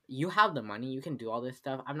 you have the money, you can do all this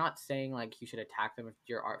stuff. I'm not saying like you should attack them if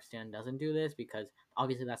your art stand doesn't do this, because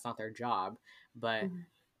obviously that's not their job. But Mm-hmm.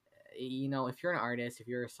 if you're an artist, if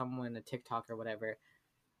you're someone, a TikTok or whatever,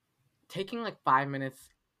 taking like 5 minutes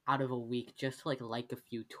out of a week just to like a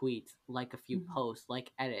few tweets, like a few Mm-hmm. posts,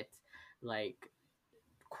 like edits, like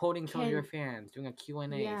quoting some of your Can, fans, doing a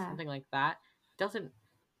Q&A, yeah. something like that doesn't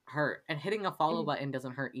hurt. And hitting a follow And button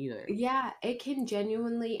doesn't hurt either. yeah, it can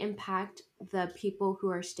genuinely impact the people who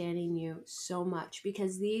are standing you so much,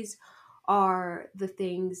 because these are the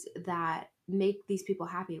things that make these people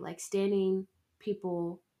happy. Like, standing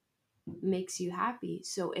people makes you happy.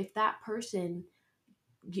 So if that person,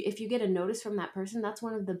 if you get a notice from that person, that's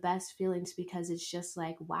one of the best feelings, because it's just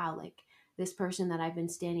like, wow, like this person that I've been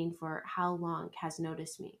standing for how long has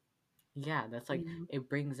noticed me, Yeah, that's like, you know? it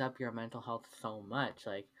brings up your mental health so much.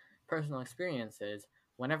 Like, personal experiences.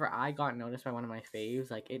 Whenever I got noticed by one of my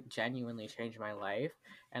faves, like, it genuinely changed my life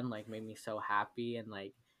and like made me so happy. And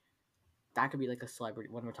like, that could be like a celebrity.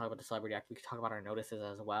 When we're talking about the celebrity act, we could talk about our notices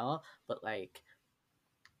as well. But like,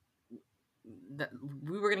 that,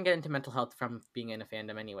 we were gonna get into mental health from being in a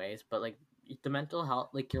fandom anyways. But like, the mental health,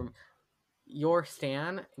 like your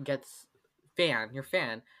stan gets your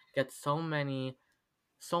fan gets so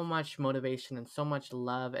much motivation and so much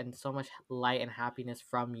love and so much light and happiness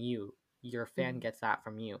from you. Your fan Mhm. gets that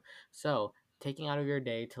from you. So taking out of your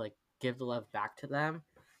day to like give the love back to them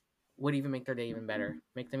would even make their day even better,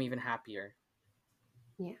 make them even happier.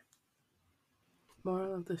 Yeah.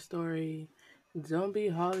 Moral of the story: don't be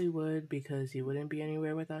Hollywood, because you wouldn't be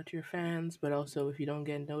anywhere without your fans, but also if you don't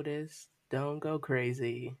get noticed, don't go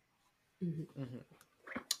crazy. Mm-hmm. hmm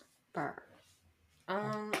Burr.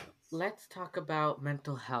 Um, let's talk about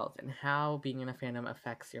mental health and how being in a fandom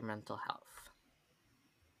affects your mental health.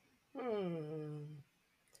 Hmm.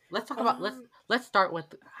 Let's talk about Um. let's start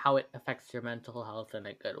with how it affects your mental health in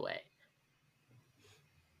a good way.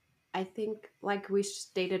 I think, like we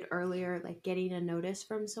stated earlier, like getting a notice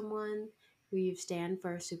from someone who you've stand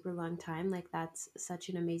for a super long time, like that's such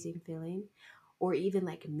an amazing feeling. Or even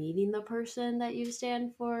like meeting the person that you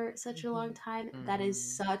stand for such a long time, that is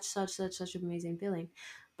hmm such an amazing feeling.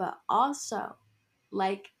 But also,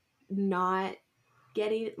 like, not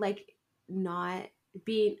getting, like, not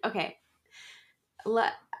being okay.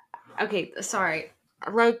 Let okay, sorry.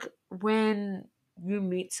 Like, when you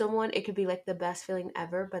meet someone, it could be like the best feeling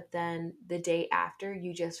ever, but then the day after,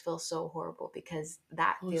 you just feel so horrible because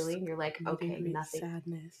that Post feeling, you're like, meet and okay, greet nothing.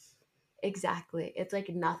 sadness. Exactly. It's like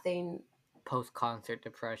nothing. Post concert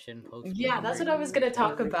depression, post meet Yeah, and that's what greet I was going to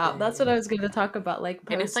talk depression. about. That's what Everything. I was going to talk about. Like,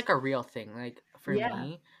 And it's post. like a real thing. Like, for Yeah.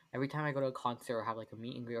 me, every time I go to a concert or have like a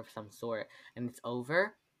meet and greet of some sort and it's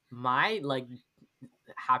over, my like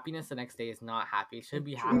happiness the next day is not happy. It should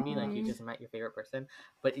be It's happy, like not. you just met your favorite person,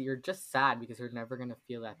 but you're just sad because you're never gonna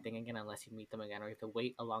feel that thing again unless you meet them again, or you have to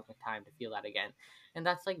wait a longer time to feel that again. And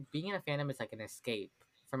that's like being in a fandom is like an escape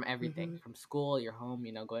from everything, from school, your home,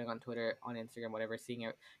 going on Twitter, on Instagram, whatever, seeing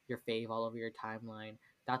your fave all over your timeline.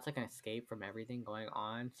 That's like an escape from everything going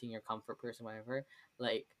on, seeing your comfort person, whatever.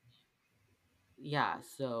 Like, yeah,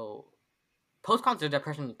 so post concert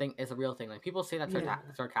depression thing is a real thing. Like people say that Yeah.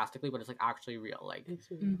 sarcastically, but it's like actually real. Like It's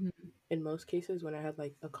Mm-hmm. in most cases when I had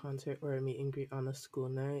like a concert or a meet and greet on a school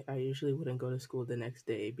night, I usually wouldn't go to school the next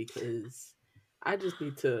day because I just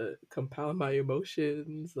need to compile my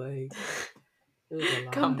emotions. Like it was a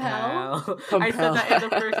lot. Compel? I said that in the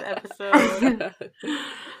first episode.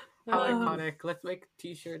 How Oh, iconic. Let's make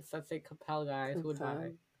t-shirts that say compel, guys. Who would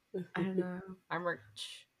buy? compel. I don't know. I'm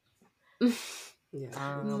rich. Yeah,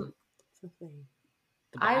 Um it's a thing.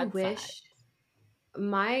 the I bad wish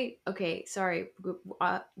sorry,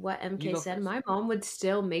 what You MK go said. first. My mom would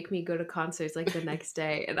still make me go to concerts like the next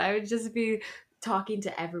day, and I would just be talking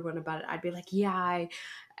to everyone about it. I'd be like, yeah,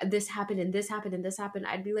 this happened and this happened and this happened.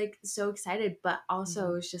 I'd be like so excited, but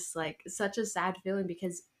also it's just like such a sad feeling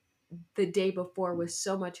because the day before was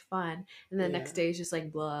so much fun, and the next Yeah. day is just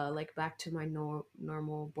like blah, like back to my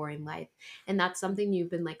normal boring life. And that's something you've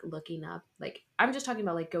been like looking up. Like I'm just talking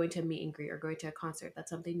about like going to a meet and greet or going to a concert. That's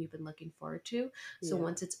something you've been looking forward to. So Yeah.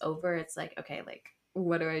 once it's over, it's like, okay, like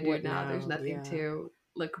what do I do What now? There's now? nothing Yeah. to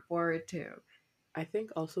look forward to. I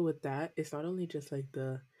think also with that, it's not only just like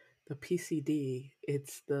the PCD,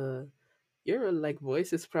 it's the your like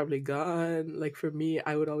voice is probably gone. Like for me,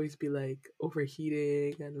 I would always be like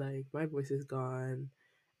overheating and like my voice is gone.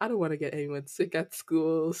 I don't want to get anyone sick at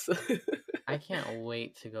school. So I can't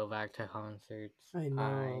wait to go back to concerts. I I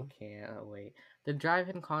know. can't wait. The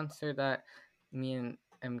drive-in concert that me and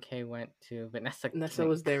MK went to, Vanessa Nessa couldn't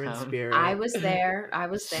was there in come. spirit. I was there. I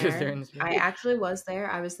was She was there there. in I spirit. actually was there.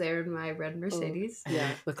 I was there in my red Oh, Mercedes.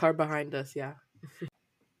 yeah, the car behind us. Yeah.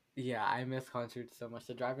 Yeah, I miss concerts so much.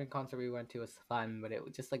 The drive-in concert we went to was fun, but it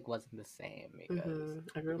just like wasn't the same because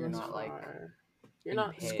Everyone you're was not like far. You're in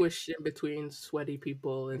not pit. squished in between sweaty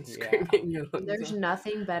people and Yeah. screaming your lungs There's off.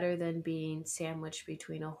 nothing better than being sandwiched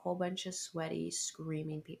between a whole bunch of sweaty,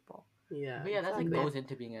 screaming people. Yeah, But yeah, that like exactly. goes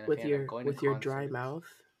into being in a With fandom, going to your dry concerts. mouth,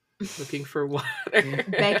 looking for water.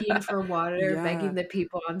 Begging for water, Yeah. begging the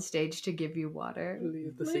people on stage to give you water.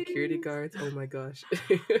 The security Please. guards. Oh my gosh.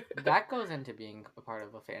 That goes into being a part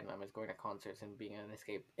of a fandom, is going to concerts and being an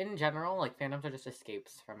escape. In general, like fandoms are just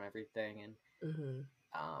escapes from everything, and Mhm.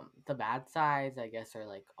 the bad sides, I guess, are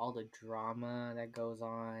like all the drama that goes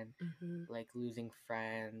on, Mhm. like losing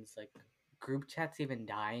friends, like group chats even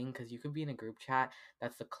dying, because you could be in a group chat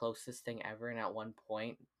that's the closest thing ever, and at one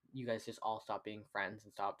point you guys just all stop being friends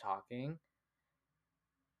and stop talking.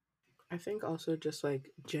 I think also just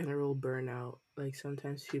like general burnout. Like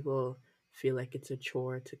sometimes people feel like it's a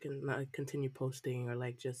chore to not continue posting or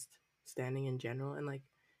like just standing in general. And like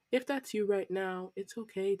if that's you right now, it's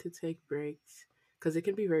okay to take breaks because it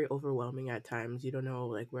can be very overwhelming at times. You don't know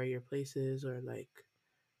like where your place is or like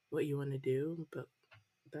what you want to do. But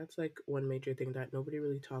that's like one major thing that nobody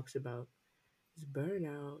really talks about is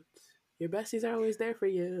burnout. Your besties are always there for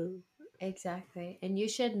you. Exactly. And you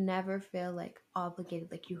should never feel like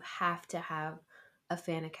obligated, like you have to have a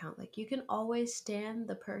fan account. Like you can always stand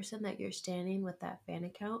the person that you're standing with that fan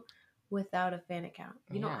account without a fan account.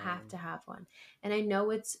 You don't have to have one. And I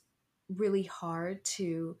know it's really hard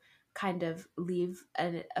to kind of leave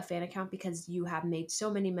a fan account because you have made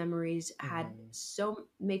so many memories, had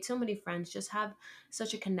made so many friends, just have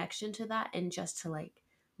such a connection to that, and just to like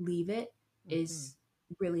leave it is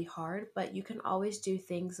really hard. But you can always do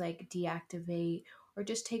things like deactivate or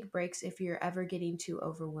just take breaks if you're ever getting too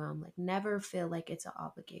overwhelmed. Like never feel like it's an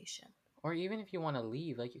obligation. Or even if you want to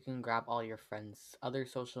leave, like you can grab all your friends' other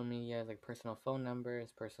social media, like personal phone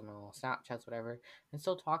numbers, personal Snapchats, whatever, and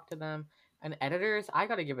still talk to them. And editors, I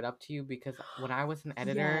gotta give it up to you, because when I was an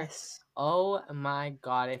editor, Yes. oh my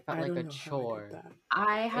god, it felt I like don't a know how I did chore. that.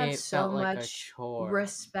 I have It so felt like a much chore.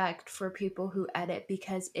 respect for people who edit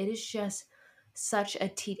because it is just such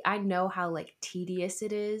a I know how like tedious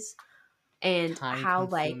it is, and Time how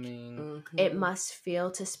like consuming. it must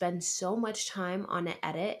feel to spend so much time on an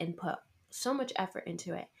edit and put so much effort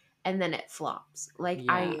into it, and then it flops. Like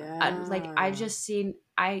Yeah. I've just seen,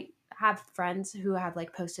 I have friends who have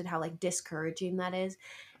like posted how like discouraging that is,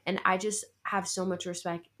 and I just have so much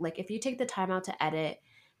respect. Like if you take the time out to edit,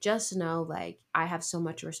 just know like I have so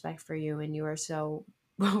much respect for you, and you are so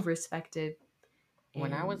well respected.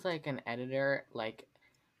 When I And was like an editor, like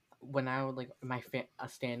when I would like a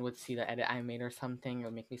stand would see the edit I made or something, it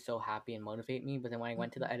would make me so happy and motivate me. But then when I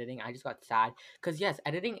went to the editing, I just got sad because yes,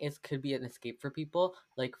 editing is could be an escape for people.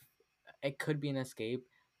 Like it could be an escape,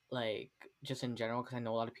 like just in general. Because I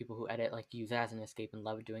know a lot of people who edit like use it as an escape and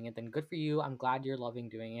love doing it. Then good for you. I'm glad you're loving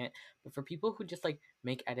doing it. But for people who just like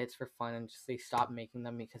make edits for fun and just they stop making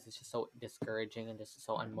them because it's just so discouraging and just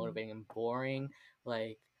so unmotivating and boring,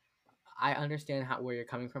 like I understand where you're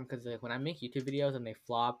coming from because like, when I make YouTube videos and they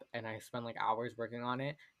flop and I spend like hours working on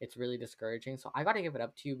it, it's really discouraging. So I got to give it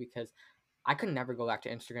up to you because I could never go back to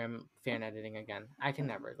Instagram fan editing again. I can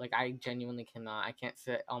never. Like I genuinely cannot. I can't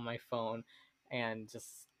sit on my phone and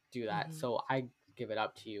just do that. Mhm. So I give it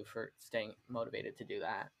up to you for staying motivated to do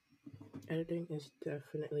that. Editing is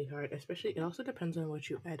definitely hard, especially it also depends on what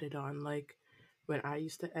you edit on. Like when I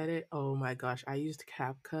used to edit, oh my gosh, I used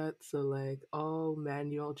CapCut, so like all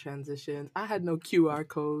manual transitions. I had no QR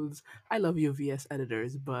codes. I love you VS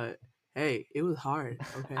editors, but hey, it was hard,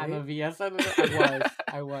 I'm a okay? VS editor.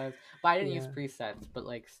 I was, but I didn't use Yeah. presets. But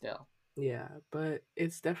like still, Yeah, but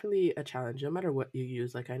it's definitely a challenge no matter what you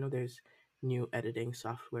use. Like I know there's new editing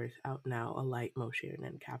softwares out now, a Light Motion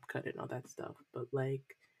and CapCut and all that stuff. But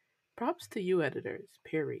like props to you editors,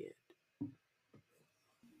 period.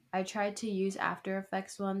 I tried to use After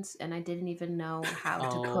Effects once and I didn't even know how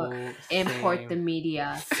to oh import the same.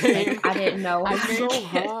 media. Same. Like I didn't know I It's how to made so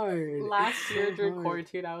get hard. It's last year so during hard.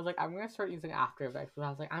 quarantine. I was like, I'm gonna start using After Effects. But I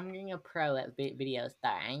was like, I'm getting a pro at video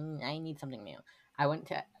stuff. I need something new. I went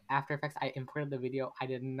to After Effects. I imported the video. I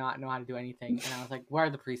did not know how to do anything, and I was like, where are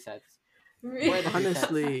the presets? Where are the presets?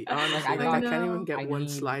 Honestly, Like honestly, I like I I got. can't even know. get I one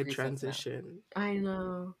need the slide presets now. transition. I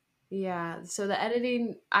know. Yeah. So the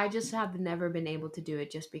editing, I just have never been able to do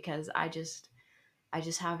it just because I just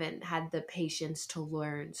haven't had the patience to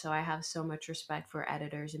learn. So I have so much respect for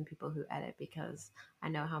editors and people who edit because I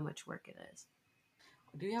know how much work it is.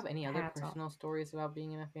 Do you have any other Hats off. personal stories about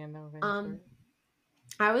being in a fandom of any Um, sort?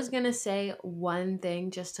 I was gonna say one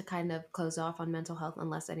thing just to kind of close off on mental health,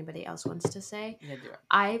 unless anybody else wants to say. Yeah, do it.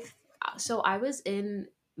 I've so I was in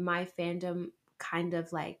my fandom kind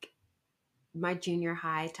of like my junior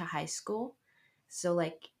high to high school. So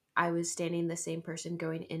like I was standing the same person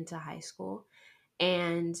going into high school.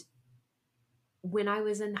 And when I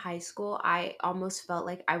was in high school, I almost felt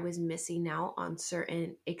like I was missing out on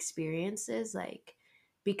certain experiences, like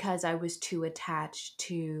because I was too attached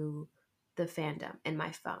to the fandom and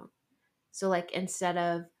my phone. So, like, instead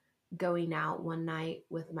of going out one night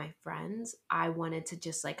with my friends, I wanted to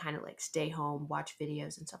just like kind of like stay home, watch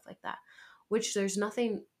videos and stuff like that, which there's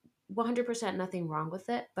nothing 100% nothing wrong with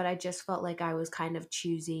it. But I just felt like I was kind of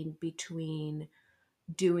choosing between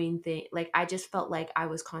doing things like I just felt like I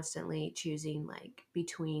was constantly choosing like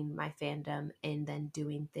between my fandom and then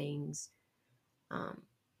doing things um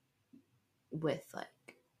with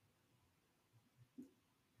like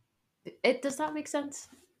it does that make sense?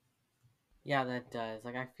 Yeah, that does.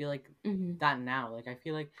 Like I feel like Hmm. that now. Like I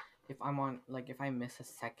feel like if I'm on, like if I miss a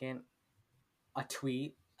second, a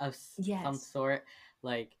tweet of some Yes, sort,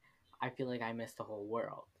 like I feel like I missed the whole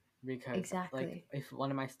world because like exactly. if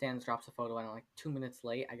one of my stands drops a photo and I'm like 2 minutes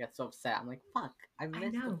late, I get so upset. I'm like, fuck, I I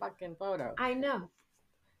missed the know. fucking photo. I know.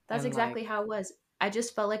 That's And like, exactly how it was. I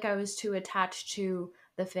just felt like I was too attached to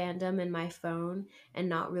the fandom and my phone and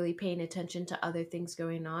not really paying attention to other things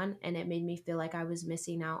going on. And it made me feel like I was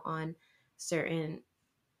missing out on certain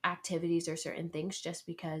activities or certain things just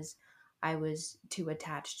because I was too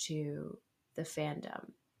attached to the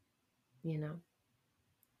fandom, you know?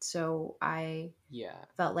 So I yeah,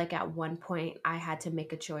 felt like at one point I had to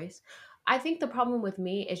make a choice. I think the problem with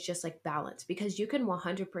me is just like balance because you can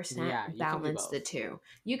 100% yeah, you can do balance the both. two.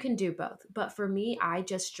 You can do both. But for me, I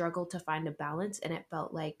just struggled to find a balance and it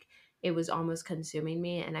felt like it was almost consuming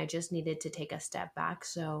me and I just needed to take a step back.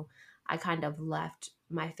 So I kind of left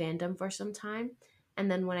my fandom for some time. And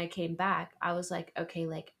then when I came back, I was like, okay,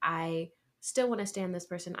 like I still want to stand this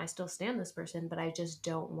person. I still stand this person, but I just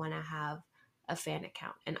don't want to have a fan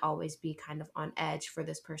account and always be kind of on edge for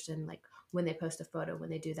this person like when they post a photo, when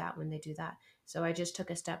they do that. So I just took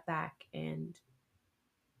a step back and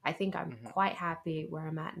I think I'm Hmm. quite happy where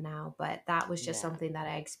I'm at now, but that was just Yeah. something that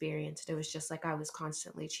I experienced. It was just like I was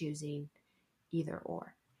constantly choosing either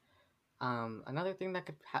or. Another thing that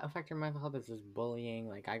could affect your mental health is just bullying.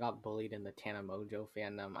 Like I got bullied in the Tana Mojo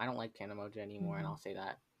fandom. I don't like Tana Mojo anymore, and Hmm. I'll say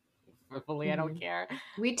that fully. I don't Hmm. care,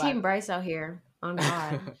 We team but Bryce out here on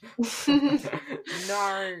God.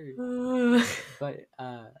 no. But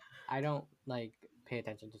I don't like pay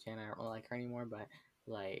attention to Tana. I don't really like her anymore. But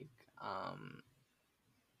like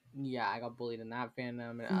yeah, I got bullied in that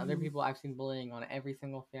fandom, and other Hmm. people I've seen bullying on every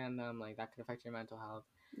single fandom. Like that could affect your mental health.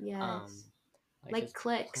 Um, Yes. Like just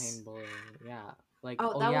cliques. plain bullying. Yeah. Like,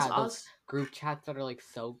 Oh, oh that was yeah, those also, group chats that are like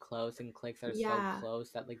so close and cliques that are so yeah,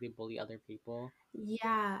 close that like they bully other people.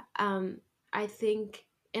 yeah. I think,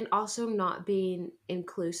 and also not being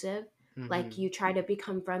inclusive. Like Mm-hmm. you try to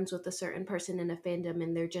become friends with a certain person in a fandom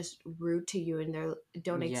and they're just rude to you and they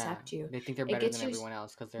don't Yeah, accept you. they think they're It better gets than you, everyone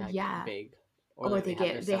else because they're like yeah. big, or Or like they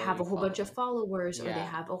have their they have a celebrity whole bunch of following. followers or they Yeah,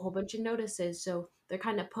 have a whole bunch of notices, so they're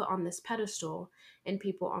kind of put on this pedestal and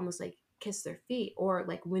people almost like kiss their feet, or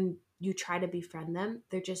like when you try to befriend them,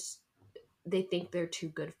 they think they're too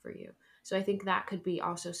good for you. So I think that could be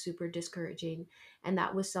also super discouraging, and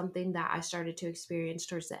that was something that I started to experience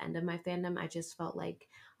towards the end of my fandom. I just felt like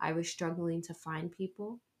I was struggling to find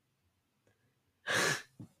people.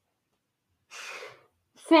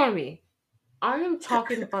 Sammy, I am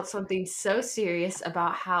talking about something so serious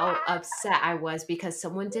about how upset I was because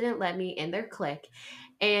someone didn't let me in their clique.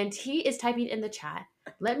 And he is typing in the chat,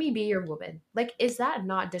 let me be your woman. Like, is that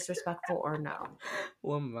not disrespectful or no?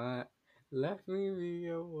 woman, let me be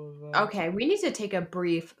your woman. Okay, we need to take a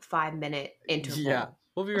brief 5-minute Yeah, interval.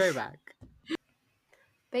 we'll be right back.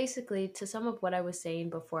 Basically, to sum up what I was saying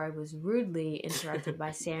before I was rudely interrupted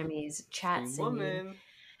by Sammy's chat Stream singing, woman.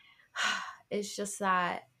 it's just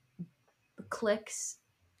that cliques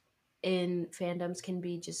in fandoms can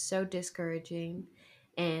be just so discouraging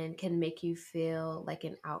and can make you feel like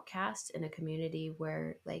an outcast in a community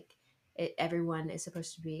where like everyone is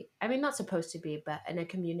supposed to be, I mean not supposed to be, but in a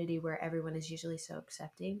community where everyone is usually so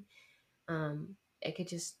accepting. It could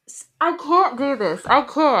just, I can't do this, I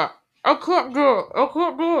can't do it, I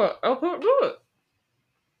can't do it, I can't do it.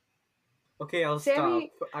 Okay, I'll stop.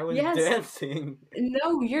 Sammy, I was yes, dancing.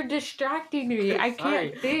 no, you're distracting me, I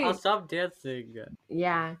Sorry, can't I'll think. stop dancing.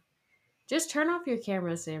 Yeah, just turn off your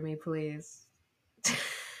camera, Sammy, please.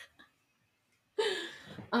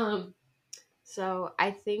 um So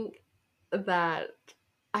I think that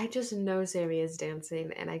I just know Sammy is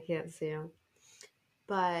dancing and I can't see him.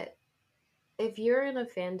 But if you're in a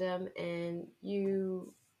fandom and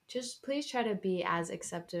you just please try to be as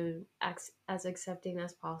as accepting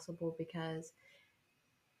as possible, because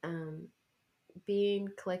um, being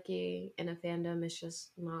clicky in a fandom is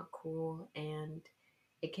just not cool, and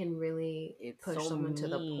it can really It's push so someone to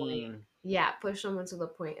the point. mean. Yeah, push someone to the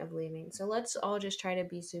point of leaving. So let's all just try to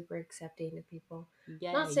be super accepting of people.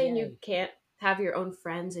 Not Yay, saying you yay. can't have your own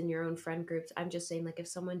friends and your own friend groups. I'm just saying, like, if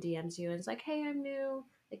someone DMs you and it's like, hey, I'm new,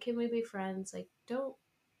 like, can we be friends? Like, don't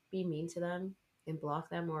be mean to them and block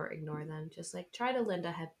them or ignore them. Just like try to lend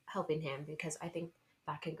a helping hand, because I think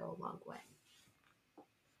that can go a long way.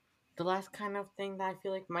 The last kind of thing that I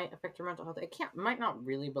feel like might affect your mental health, it can't, might not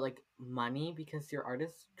really, but like money, because your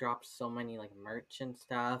artist drops so many like merch and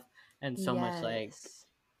stuff, and so much Yes.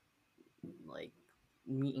 like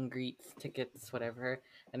meet and greets, tickets, whatever.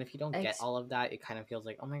 And if you don't get Ex- all of that, it kind of feels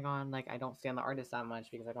like, oh my god, like I don't stand the artist that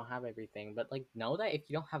much because I don't have everything. But like, know that if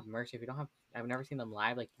you don't have merch, if you don't have, I've never seen them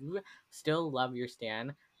live, like you still love your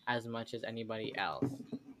stan as much as anybody else.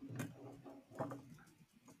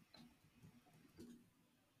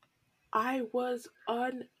 I was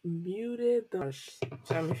unmuted.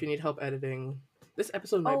 Sam, if you need help editing, this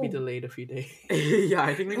episode might be oh, delayed a few days. Yeah,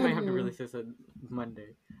 I think we might have to mhm. release this on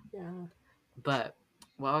Monday. Yeah. But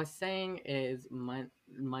what I was saying is,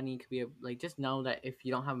 money could be like, just know that if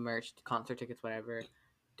you don't have merch, concert tickets, whatever,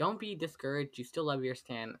 don't be discouraged. You still love your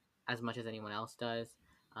stan as much as anyone else does.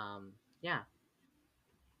 Yeah.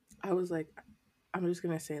 I was like, I'm just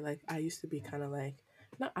gonna say, like, I used to be kind of like,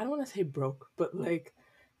 no, I don't want to say broke, but like,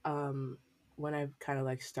 um, when I kind of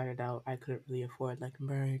like started out, I couldn't really afford like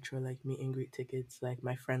merch or like meet and greet tickets. Like,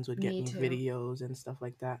 my friends would get Me me too. videos and stuff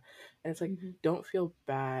like that. And it's like, Hmm. don't feel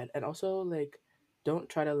bad. And also, like, don't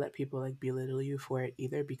try to let people like belittle you for it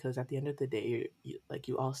either, because at the end of the day, like,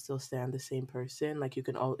 you all still stand the same person. Like, you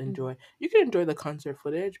can all Hmm. enjoy the concert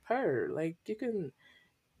footage like, you can,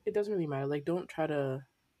 it doesn't really matter. Like, don't try to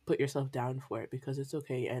put yourself down for it, because it's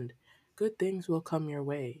okay and good things will come your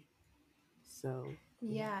way. So,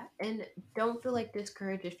 yeah. Yeah, and don't feel like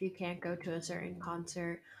discouraged if you can't go to a certain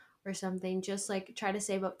concert or something. Just like try to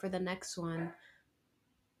save up for the next one.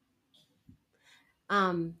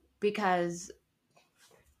 Because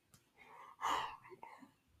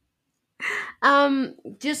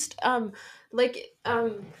just like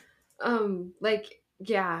like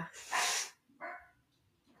yeah.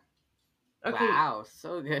 Okay, Wow,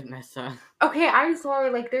 so good, Nessa. okay, I'm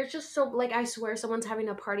sorry. Like, there's just so, like, I swear someone's having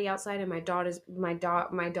a party outside, and my dog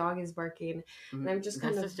is barking, and I'm just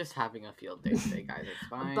kind of. Nessa's just having a field day today, guys. It's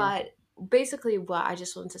fine. But basically, what I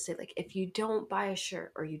just wanted to say, like, if you don't buy a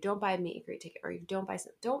shirt, or you don't buy a meet and greet ticket, or you don't buy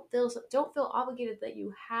some, don't feel obligated that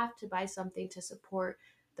you have to buy something to support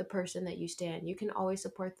the person that you stand. You can always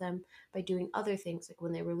support them by doing other things, like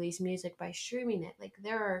when they release music, by streaming it. Like,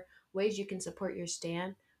 there are ways you can support your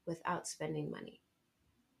stan without spending money.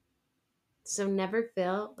 So never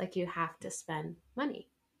feel like you have to spend money.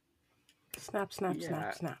 Snap, snap,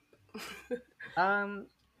 Yeah. snap, Um,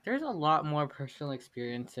 there's a lot more personal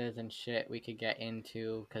experiences and shit we could get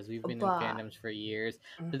into because we've been in But- fandoms for years.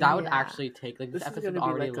 snap. But that would Yeah. actually take like this This is episode's gonna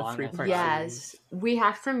be already like a long. as three-part fuck. Yes, we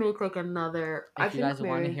have to make like another. If you guys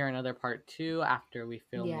want to hear another part 2 after we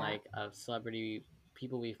film Yeah. like a celebrity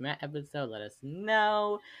people we've met episode, let us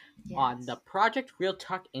know on Yes. the Project Real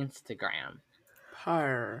Talk Instagram.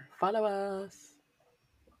 Follow us.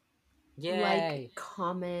 Yay! Like,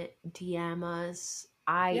 comment, DM us.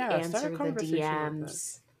 I Yeah, start a answer the conversation with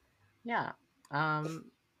DMs. Yeah.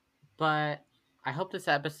 But I hope this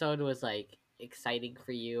episode was like exciting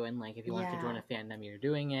for you, and like if you want to join a fandom, you're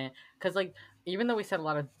doing it. Because like even though we said a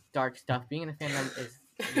lot of dark stuff, being in a fandom is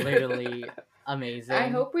literally amazing. I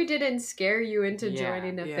hope we didn't scare you into Yeah.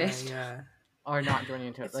 joining a Yeah, fandom. yeah. Or not joining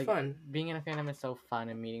into it. It's Like fun. being in a fandom is so fun,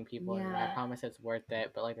 and meeting people. And I Yeah. promise it's worth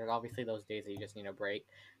it. But like there's obviously those days that you just need a break,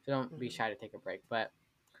 so don't be shy to take a break. But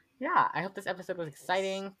yeah, I hope this episode was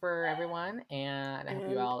exciting for everyone, and I hope you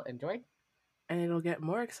And- all enjoyed. And it'll get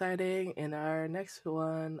more exciting in our next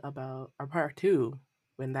one about our part 2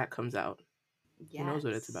 when that comes out. Who knows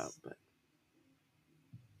what it's about, but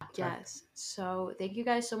Yes. So thank you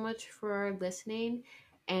guys so much for listening,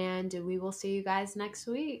 and we will see you guys next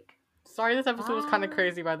week. Sorry, this episode was kind of Bye.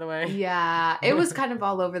 crazy, by the way. Yeah, it was kind of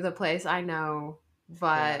all over the place, I know,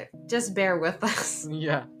 but just bear with us.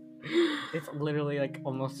 Yeah. It's literally like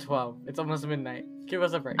almost 12. It's almost midnight. Give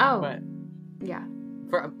us a break. Oh. But Yeah.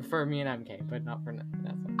 for me and MK, but not for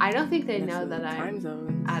Vanessa. I don't think they Nessa, know that time I'm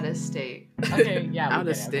zones. out of state. Okay, yeah. we Out get of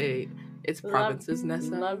it, okay. state. It's provinces,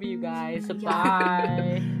 Nessa. Love you guys. Yeah.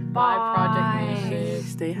 Bye. Bye, Project Nation.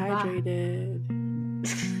 Stay Bye. hydrated.